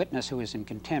 and a witness who is in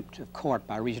contempt of court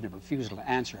by reason of refusal to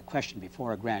answer a question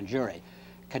before a grand jury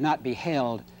cannot be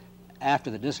held after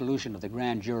the dissolution of the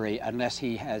grand jury unless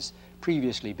he has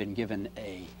previously been given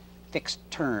a fixed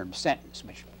term sentence,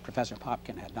 which Professor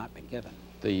Popkin had not been given.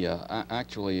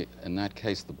 Actually, in that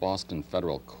case, the Boston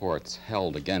federal courts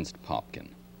held against Popkin,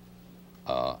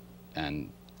 and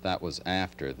that was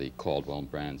after the Caldwell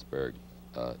and Brandsburg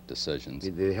decisions.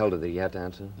 They held it that he had to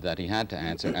answer? That he had to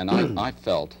answer, and I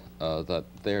felt that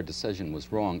their decision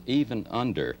was wrong, even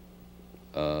under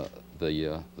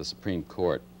the Supreme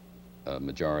Court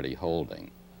majority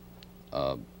holding,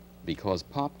 because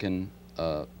Popkin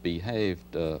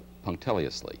behaved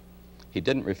punctiliously. He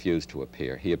didn't refuse to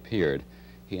appear. He appeared.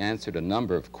 He answered a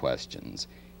number of questions.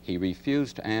 He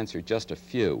refused to answer just a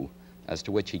few, as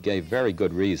to which he gave very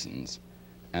good reasons.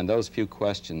 And those few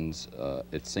questions,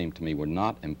 it seemed to me, were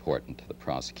not important to the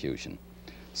prosecution.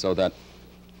 So that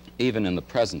even in the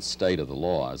present state of the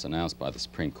law, as announced by the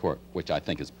Supreme Court, which I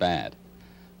think is bad,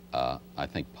 I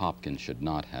think Popkin should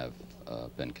not have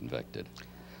been convicted.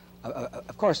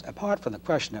 Of course, apart from the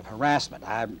question of harassment,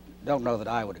 I don't know that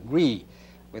I would agree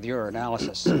with your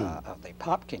analysis of the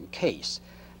Popkin case.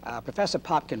 Professor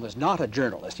Popkin was not a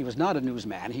journalist. He was not a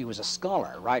newsman. He was a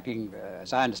scholar writing,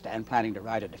 as I understand, planning to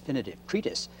write a definitive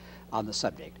treatise on the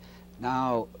subject.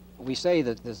 Now, we say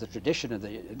that there's the tradition of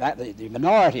the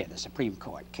minority in the Supreme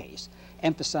Court case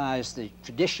emphasized the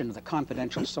tradition of the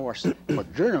confidential source for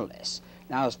journalists.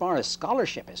 Now, as far as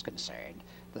scholarship is concerned,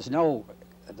 there's no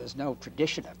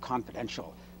tradition of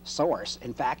confidential source.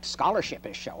 In fact, scholarship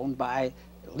is shown by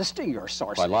listing your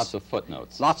sources. By lots of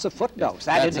footnotes. Lots of footnotes.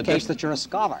 That indicates that you're a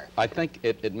scholar. I think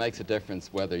it makes a difference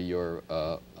whether you're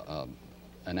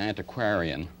an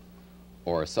antiquarian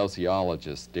or a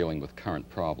sociologist dealing with current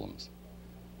problems.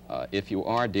 If you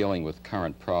are dealing with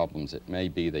current problems, it may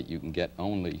be that you can get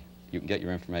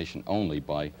your information only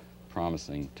by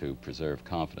promising to preserve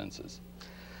confidences.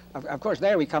 Of course,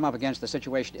 there we come up against the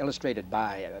situation illustrated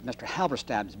by Mr.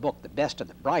 Halberstam's book, The Best and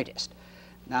the Brightest.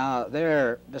 Now,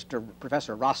 there,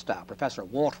 Professor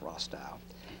Walt Rostow,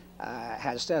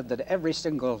 has said that every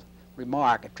single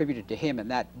remark attributed to him in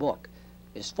that book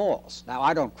is false. Now,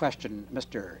 I don't question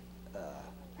Mr.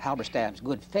 Halberstam's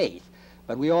good faith,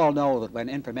 but we all know that when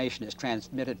information is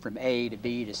transmitted from A to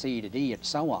B to C to D and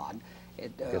so on,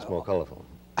 it gets more colorful.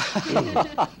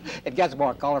 It gets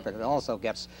more colorful. It also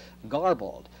gets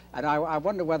garbled. And I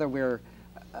wonder whether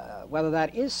whether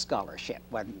that is scholarship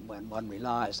when one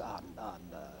relies on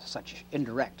such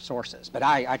indirect sources. But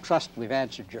I trust we've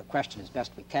answered your question as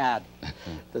best we can,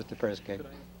 Mr. Persky. Could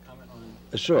I comment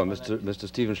on? Sure, Mr.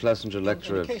 Stephen Schlesinger,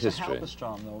 lecturer of history. In the case history. of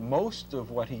Halberstrom, though, most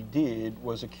of what he did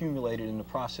was accumulated in the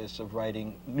process of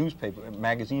writing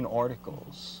magazine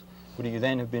articles. Would he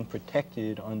then have been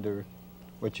protected under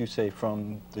what you say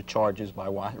from the charges by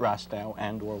Rastow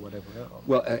and or whatever else?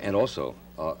 Well, and also,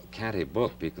 can't a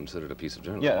book be considered a piece of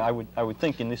journalism? Yeah, I would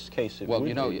think in this case it would. Well,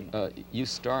 you know, you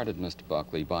started, Mr.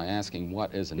 Buckley, by asking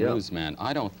what is a newsman.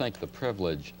 I don't think the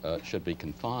privilege should be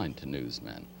confined to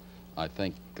newsmen. I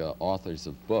think authors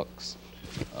of books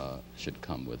should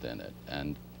come within it,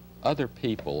 and other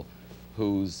people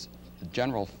whose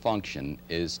general function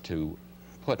is to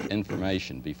put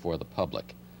information before the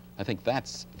public. I think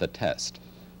that's the test,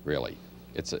 really.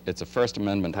 It's a First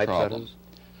Amendment problem.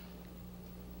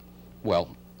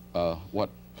 Well,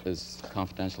 what is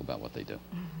confidential about what they do?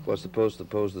 Well, suppose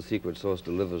the secret source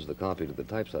delivers the copy to the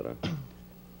typesetter.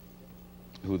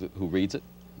 Who reads it?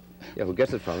 Yeah, who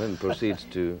gets it from him and proceeds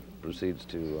to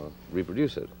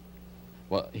reproduce it.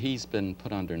 Well, he's been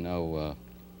put under no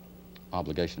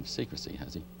obligation of secrecy,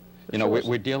 has he? You know,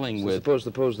 we're dealing with...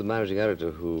 Suppose the managing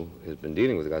editor who has been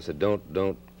dealing with the guy said,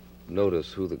 don't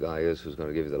notice who the guy is who's going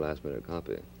to give you the last-minute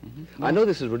copy. Mm-hmm. I know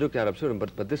this is reduced ad absurdum,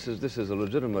 but this is a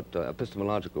legitimate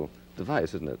epistemological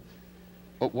device, isn't it?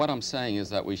 But what I'm saying is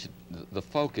that we should... The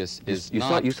focus is you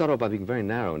not... You start off by being very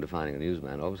narrow in defining a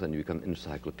newsman. All of a sudden, you become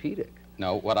encyclopedic.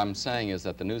 No, what I'm saying is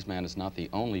that the newsman is not the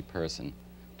only person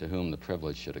to whom the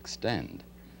privilege should extend.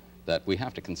 That we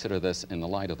have to consider this in the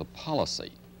light of the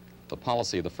policy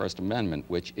of the First Amendment,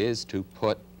 which is to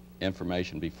put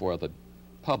information before the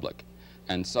public.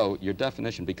 And so your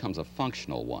definition becomes a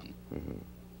functional one. Mm-hmm.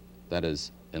 That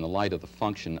is, in the light of the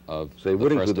function of the First Amendment. So it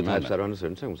would include the typesetter under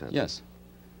certain circumstances? Yes.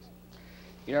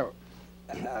 You know,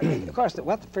 of course,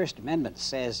 what the First Amendment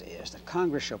says is that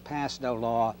Congress shall pass no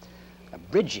law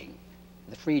abridging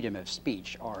the freedom of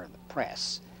speech or the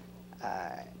press.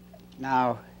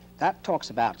 Now, that talks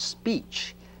about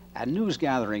speech, and news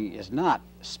gathering is not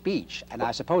speech, and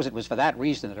I suppose it was for that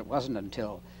reason that it wasn't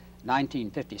until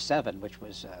 1957, which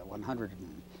was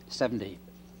 170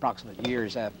 approximate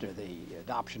years after the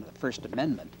adoption of the First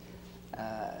Amendment,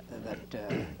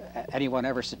 that anyone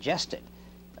ever suggested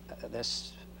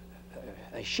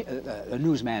a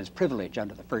newsman's privilege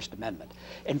under the First Amendment.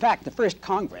 In fact, the first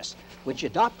Congress, which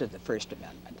adopted the First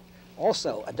Amendment,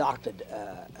 also adopted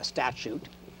a statute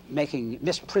making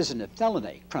misprision of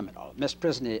felony criminal,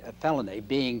 misprision of felony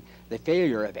being the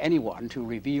failure of anyone to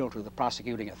reveal to the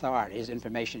prosecuting authorities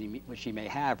information which he may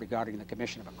have regarding the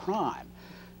commission of a crime.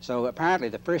 So apparently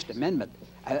the First Amendment,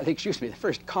 the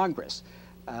first Congress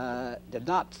did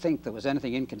not think there was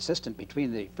anything inconsistent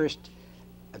between the First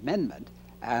Amendment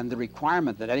and the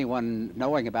requirement that anyone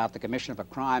knowing about the commission of a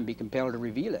crime be compelled to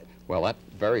reveal it. Well, that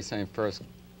very same first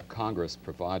Congress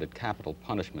provided capital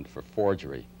punishment for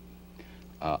forgery.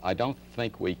 I don't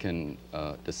think we can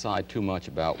decide too much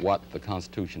about what the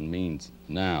Constitution means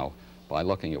now by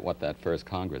looking at what that first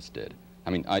Congress did.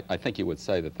 I mean, I think you would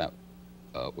say that that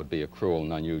would be a cruel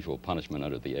and unusual punishment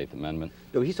under the Eighth Amendment.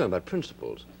 No, he's talking about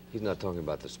principles. He's not talking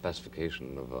about the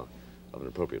specification of an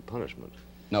appropriate punishment.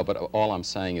 No, but all I'm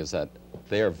saying is that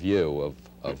their view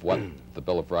of what the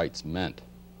Bill of Rights meant,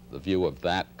 the view of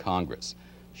that Congress,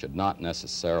 should not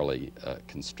necessarily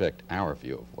constrict our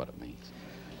view of what it means.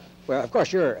 Well, of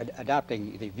course, you're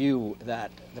adopting the view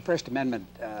that the First Amendment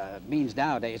means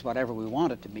nowadays whatever we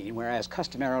want it to mean, whereas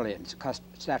customarily in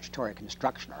statutory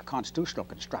construction or constitutional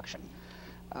construction,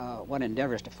 one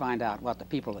endeavors to find out what the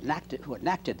people who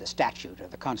enacted the statute or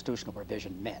the constitutional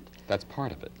provision meant. That's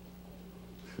part of it.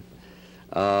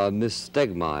 Ms.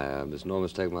 Stegmeyer, Ms. Norma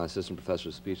Stegmeyer, Assistant Professor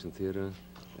of Speech and Theater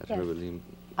at Hoover Institution.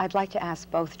 I'd like to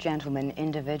ask both gentlemen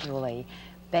individually,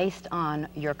 based on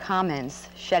your comments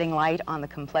shedding light on the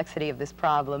complexity of this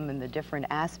problem and the different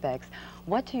aspects,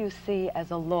 what do you see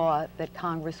as a law that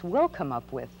Congress will come up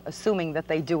with, assuming that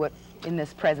they do it in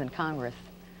this present Congress,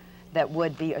 that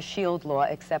would be a shield law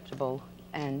acceptable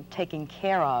and taking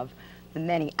care of the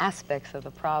many aspects of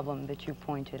the problem that you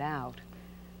pointed out?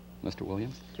 Mr.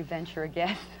 Williams? Did you venture a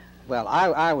guess? Well,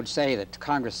 I would say that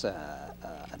Congress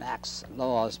enacts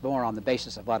laws more on the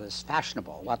basis of what is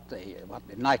fashionable, what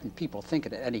enlightened people think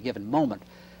at any given moment,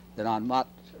 than on what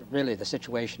really the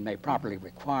situation may properly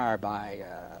require by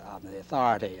on the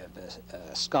authority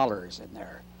of scholars in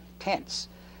their tents.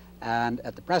 And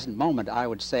at the present moment, I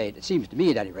would say, it seems to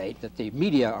me at any rate, that the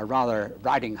media are rather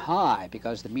riding high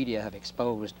because the media have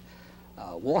exposed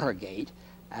Watergate,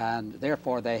 and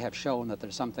therefore they have shown that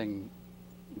there's something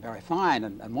very fine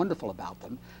and wonderful about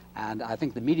them, and I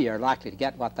think the media are likely to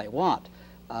get what they want.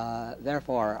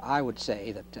 Therefore, I would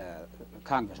say that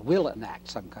Congress will enact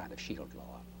some kind of shield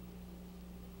law.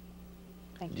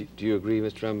 Thank you. Do you agree,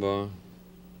 Mr. Rembar?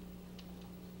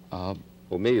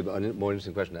 Or maybe a more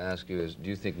interesting question to ask you is, do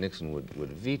you think Nixon would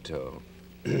veto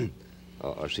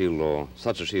a shield law,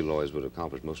 such a shield law as would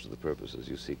accomplish most of the purposes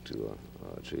you seek to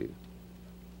achieve?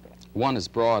 One as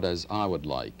broad as I would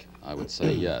like, I would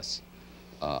say yes.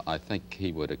 I think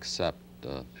he would accept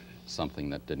something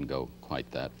that didn't go quite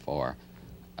that far,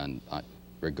 and I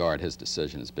regard his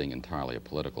decision as being entirely a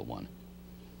political one.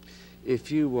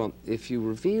 If you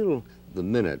reveal the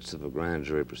minutes of a grand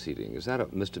jury proceeding, is that a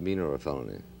misdemeanor or a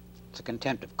felony? It's a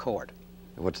contempt of court.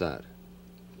 What's that?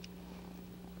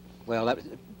 Well,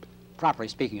 properly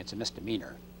speaking, it's a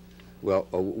misdemeanor. Well,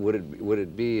 would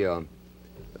it be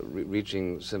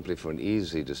reaching simply for an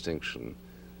easy distinction?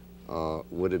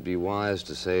 Would it be wise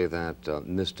to say that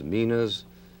misdemeanors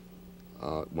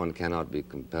one cannot be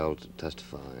compelled to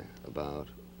testify about,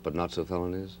 but not so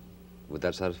felonies? Would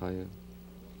that satisfy you?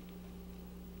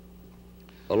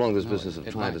 Along this business of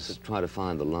trying to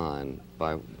find the line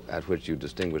at which you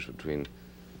distinguish between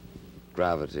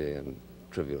gravity and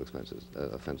trivial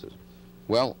offenses.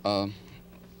 Well,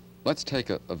 let's take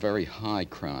a very high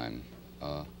crime,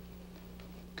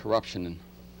 corruption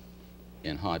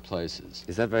in high places.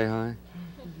 Is that very high?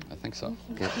 I think so.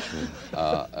 Okay.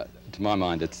 To my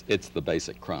mind, it's the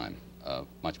basic crime,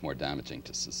 much more damaging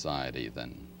to society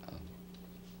than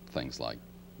things like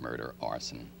murder,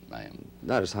 arson, mayhem.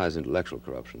 Not as high as intellectual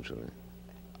corruption, surely.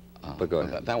 But go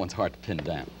ahead. That one's hard to pin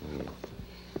down.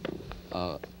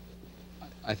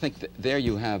 I think there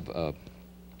you have,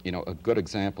 you know, a good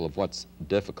example of what's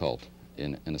difficult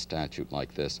in a statute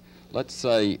like this. Let's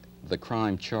say the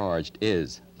crime charged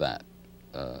is that,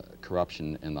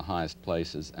 corruption in the highest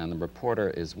places, and the reporter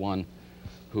is one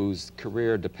whose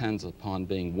career depends upon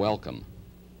being welcome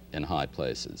in high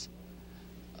places.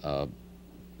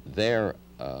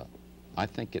 I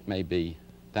think that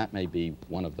may be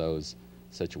one of those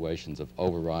situations of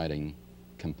overriding,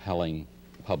 compelling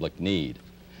public need,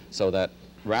 so that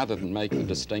rather than make the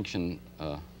distinction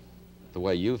the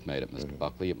way you've made it, Mr.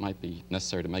 Buckley, it might be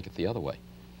necessary to make it the other way.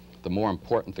 The more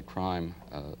important the crime,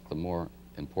 the more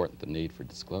important the need for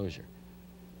disclosure.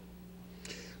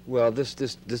 Well, this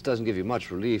doesn't give you much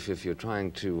relief if you're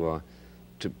trying to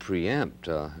preempt,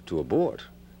 to abort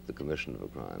the commission of a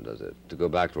crime, does it? To go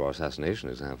back to our assassination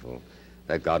example,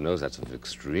 that God knows that's an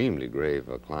extremely grave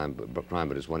crime,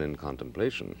 but it's one in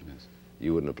contemplation. Yes.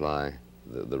 You wouldn't apply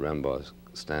the Rembar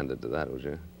standard to that, would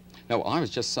you? No, I was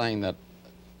just saying that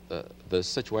the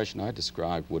situation I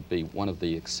described would be one of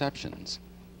the exceptions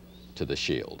to the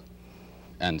shield,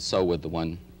 and so would the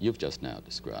one you've just now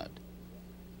described.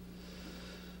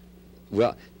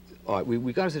 Well, all right,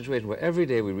 we got a situation where every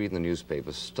day we read in the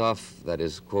newspaper stuff that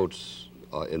is, quotes,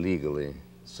 illegally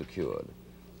secured.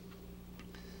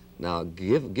 Now,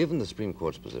 given the Supreme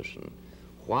Court's position,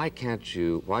 why can't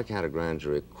a grand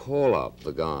jury call up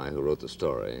the guy who wrote the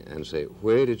story and say,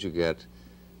 where did you get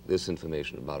this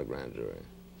information about a grand jury,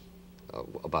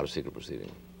 about a secret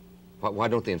proceeding? Why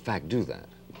don't they in fact do that?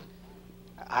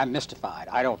 I'm mystified.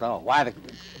 I don't know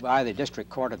why the District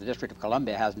Court of the District of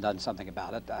Columbia hasn't done something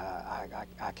about it.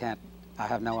 I can't. I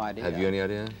have no idea. Have you any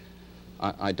idea?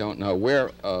 I don't know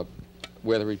where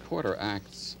the reporter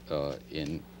acts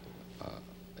in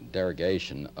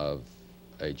derogation of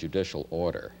a judicial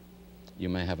order. You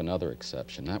may have another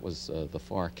exception. That was the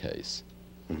Farr case,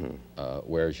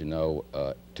 where, as you know,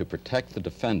 to protect the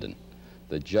defendant,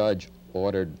 the judge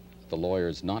ordered the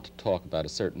lawyers not to talk about a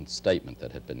certain statement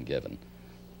that had been given.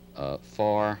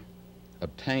 Farr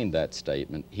obtained that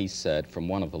statement, he said, from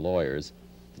one of the lawyers.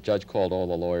 The judge called all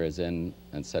the lawyers in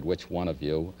and said, which one of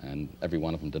you? And every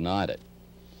one of them denied it.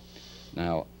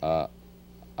 Now,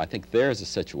 I think there's a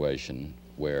situation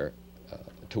where,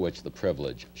 to which the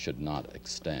privilege should not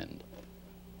extend.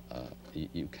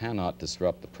 You cannot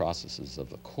disrupt the processes of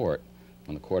the court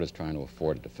when the court is trying to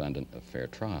afford a defendant a fair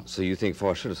trial. So you think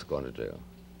Farr should have gone to jail?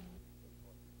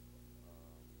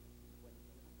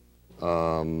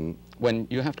 When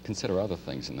you have to consider other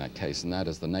things in that case, and that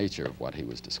is the nature of what he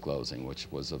was disclosing, which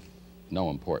was of no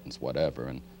importance whatever,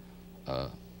 and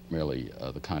merely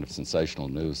the kind of sensational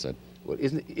news that... Well,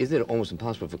 isn't it almost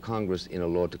impossible for Congress in a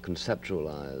law to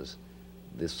conceptualize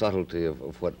the subtlety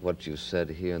of what you said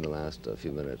here in the last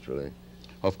few minutes, really?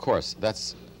 Of course,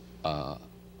 that's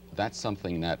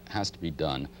something that has to be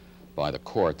done by the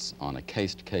courts on a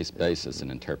case-to-case basis in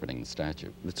interpreting the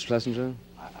statute. Mr. Schlesinger?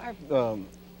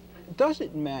 Does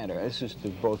it matter, this is to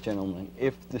both gentlemen,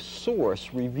 if the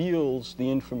source reveals the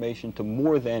information to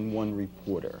more than one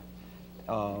reporter?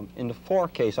 In the Farr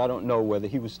case, I don't know whether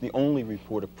he was the only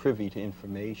reporter privy to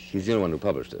information. He's the only one who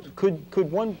published it.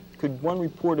 Could one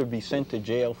reporter be sent to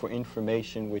jail for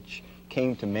information which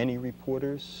came to many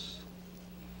reporters?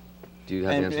 Do you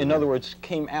have the answer? In other words,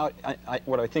 came out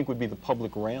what I think would be the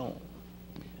public realm.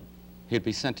 He'd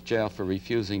be sent to jail for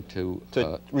refusing to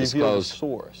Reveal the disclose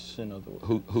source, in other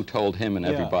words. who told him and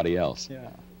everybody else. Yeah.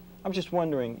 I'm just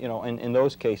wondering, you know, in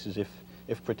those cases, if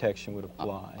protection would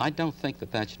apply. I don't think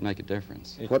that that should make a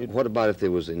difference. What about if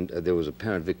there was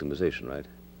apparent victimization, right?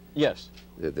 Yes.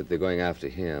 That they're going after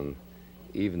him,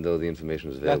 even though the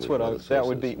information is available. That's what from other that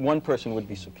would sources. be. One person would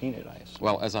be subpoenaed, I assume.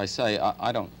 Well, as I say,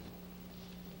 I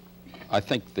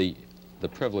think the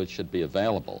privilege should be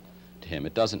available to him.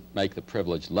 It doesn't make the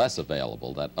privilege less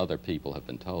available that other people have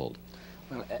been told.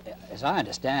 Well, as I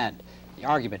understand, the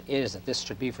argument is that this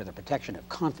should be for the protection of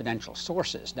confidential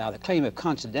sources. Now, the claim of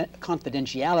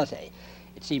confidentiality,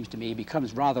 it seems to me,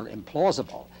 becomes rather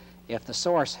implausible if the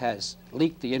source has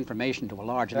leaked the information to a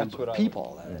large number of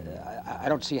people. I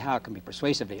don't see how it can be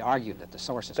persuasively argued that the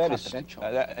source is confidential.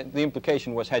 The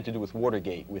implication had to do with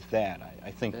Watergate. With that, I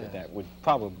think that would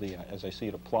probably, as I see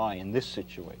it, apply in this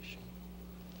situation.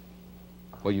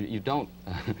 Well, you don't,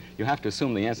 you have to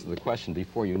assume the answer to the question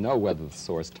before you know whether the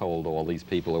source told all these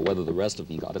people or whether the rest of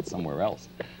them got it somewhere else.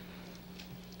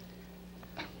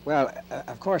 Well,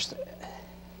 of course,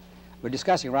 we're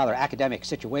discussing a rather academic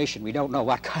situation. We don't know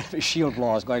what kind of a shield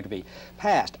law is going to be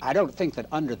passed. I don't think that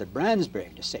under the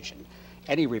Brandsburg decision,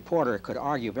 any reporter could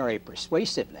argue very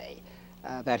persuasively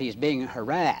that he's being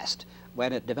harassed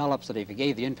when it develops that if he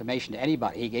gave the information to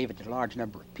anybody, he gave it to a large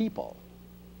number of people.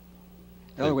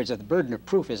 In other words, if the burden of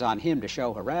proof is on him to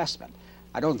show harassment,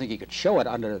 I don't think he could show it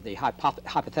under the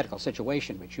hypothetical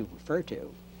situation which you refer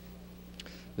to.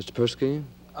 Mr. Persky?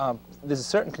 There's a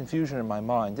certain confusion in my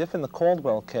mind. If in the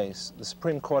Caldwell case, the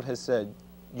Supreme Court has said,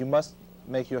 you must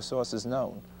make your sources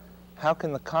known, how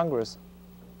can the Congress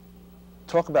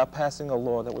talk about passing a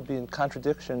law that would be in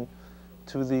contradiction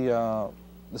to the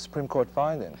Supreme Court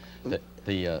finding?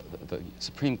 The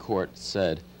Supreme Court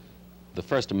said the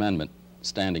First Amendment,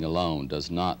 standing alone,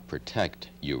 does not protect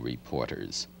you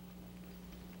reporters.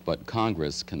 But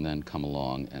Congress can then come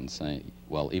along and say,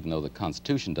 well, even though the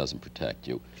Constitution doesn't protect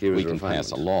you, we can pass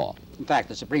a law. In fact,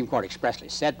 the Supreme Court expressly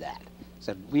said that.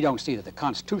 Said, we don't see that the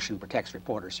Constitution protects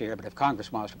reporters here, but if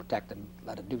Congress wants to protect them,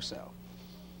 let it do so.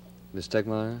 Ms.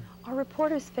 Stegmeyer? Are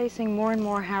reporters facing more and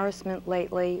more harassment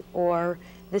lately, or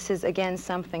this is, again,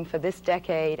 something for this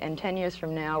decade, and 10 years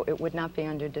from now, it would not be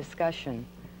under discussion?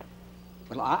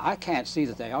 Well, I can't see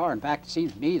that they are. In fact, it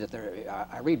seems to me that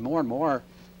I read more and more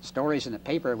stories in the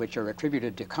paper which are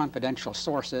attributed to confidential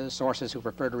sources who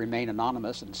prefer to remain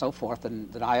anonymous and so forth, than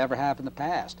I ever have in the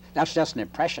past. That's just an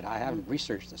impression. I haven't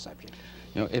researched the subject.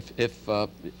 You know,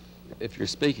 if you're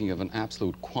speaking of an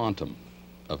absolute quantum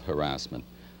of harassment,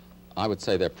 I would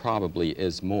say there probably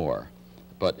is more.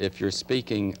 But if you're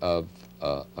speaking of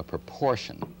a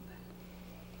proportion,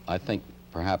 I think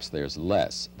perhaps there's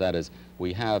less. That is,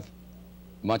 we have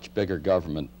much bigger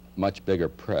government, much bigger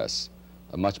press,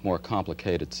 a much more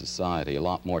complicated society, a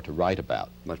lot more to write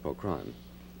about. Much more crime.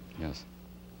 Yes.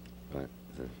 Right.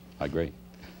 I agree.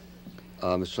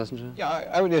 Mr. Schlesinger? Yeah,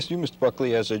 I would ask you, Mr.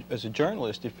 Buckley, as a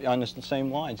journalist, if, on the same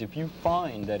lines, if you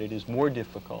find that it is more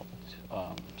difficult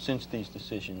since these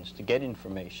decisions to get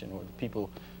information, or the people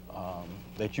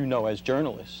that you know as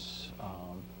journalists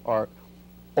are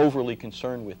overly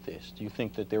concerned with this, do you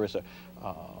think that there is a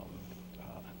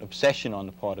obsession on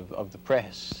the part of the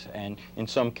press, and in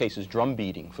some cases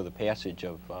drumbeating for the passage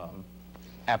of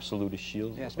absolutist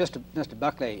shield? Yes, Mr.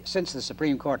 Buckley, since the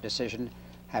Supreme Court decision,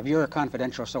 have your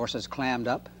confidential sources clammed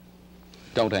up?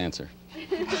 Don't answer.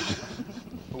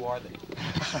 Who are they?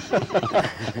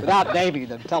 Without naming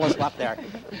them, tell us what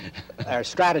their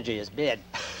strategy has been.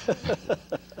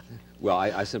 Well,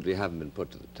 I simply haven't been put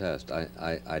to the test.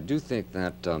 I do think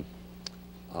that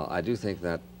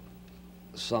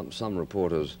some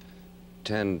reporters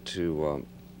tend to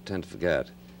forget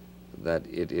that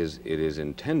it is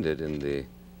intended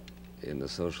in the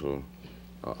social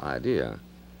idea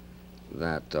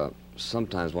that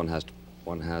sometimes one has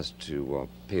to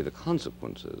pay the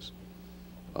consequences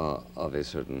of a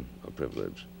certain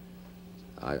privilege.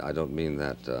 I don't mean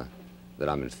that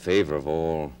I'm in favor of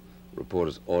all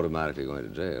reporters automatically going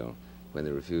to jail when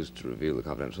they refuse to reveal the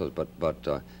confidential source,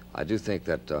 but I do think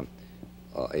that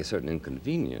a certain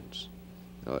inconvenience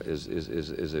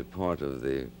is a part of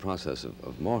the process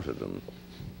of martyrdom.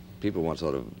 People want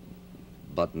sort of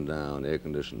button-down,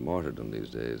 air-conditioned martyrdom these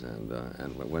days, and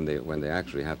when they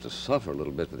actually have to suffer a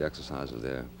little bit for the exercise of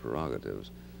their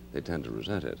prerogatives, they tend to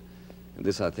resent it. And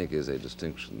this, I think, is a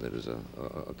distinction that is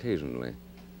occasionally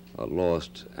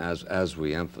lost as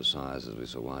we emphasize, as we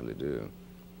so widely do,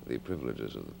 the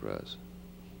privileges of the press.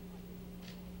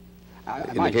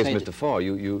 In the case of Mr. Farr,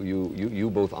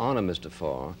 you both honor Mr.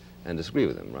 Farr and disagree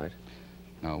with him, right?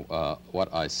 No,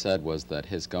 what I said was that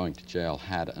his going to jail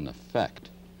had an effect.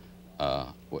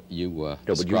 What you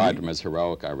described him as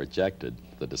heroic. I rejected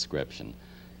the description.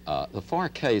 The Farr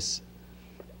case,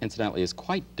 incidentally, is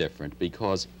quite different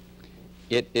because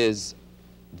it is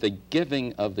the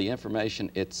giving of the information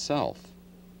itself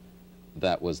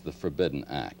that was the forbidden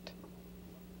act.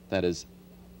 That is,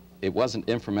 it wasn't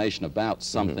information about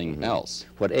something else.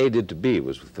 What A did to B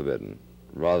was forbidden,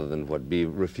 rather than what B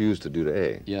refused to do to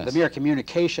A. Yes. The mere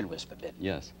communication was forbidden.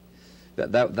 Yes.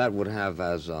 That would have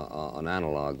as an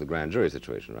analog the grand jury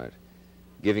situation, right?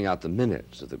 Giving out the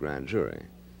minutes of the grand jury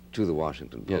to the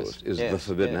Washington Post is the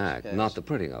forbidden act, not the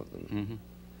printing of them.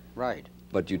 Right.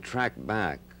 But you track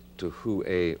back to who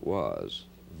A was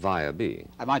via B.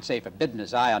 I might say forbidden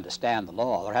as I understand the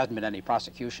law. There hasn't been any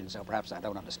prosecution, so perhaps I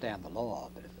don't understand the law,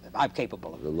 but if I'm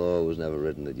capable of... The law was never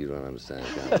written that you don't understand,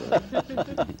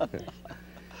 Captain.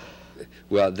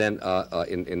 Well, then,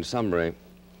 in summary,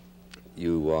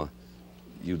 you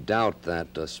doubt that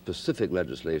specific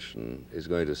legislation is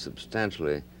going to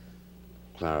substantially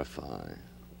clarify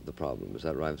the problem. Is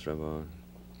that right, Mr. Rembar?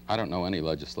 I don't know any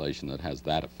legislation that has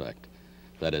that effect.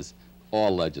 That is,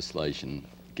 all legislation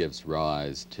gives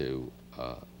rise to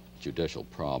judicial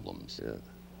problems. Yeah.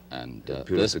 And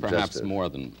this perhaps more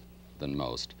than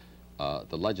most.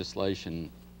 The legislation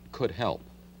could help,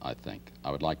 I think. I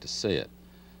would like to see it.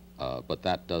 But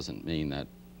that doesn't mean that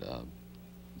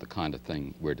the kind of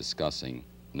thing we're discussing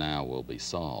now will be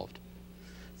solved.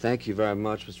 Thank you very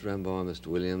much, Mr. Rembar, Mr.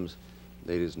 Williams,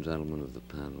 ladies and gentlemen of the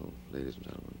panel, ladies and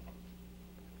gentlemen.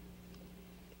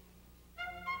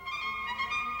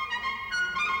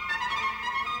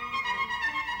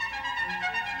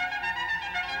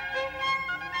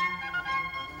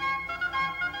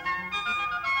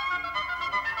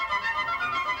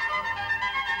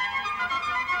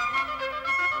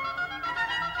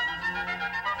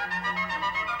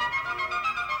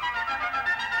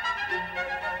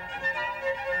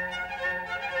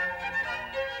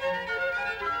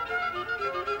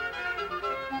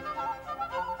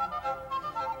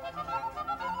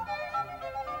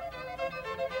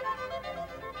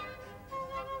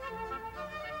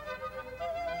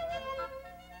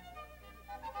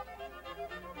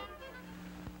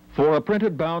 For a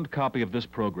printed bound copy of this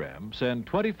program, send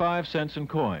 25 cents in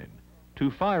coin to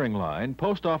Firing Line,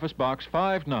 Post Office Box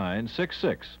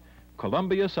 5966,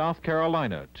 Columbia, South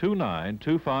Carolina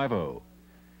 29250.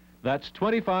 That's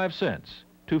 25 cents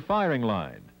to Firing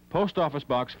Line, Post Office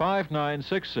Box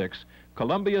 5966,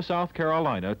 Columbia, South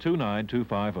Carolina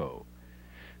 29250.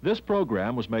 This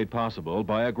program was made possible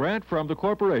by a grant from the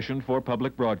Corporation for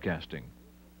Public Broadcasting.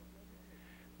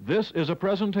 This is a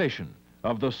presentation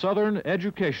of the Southern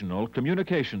Educational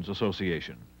Communications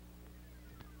Association.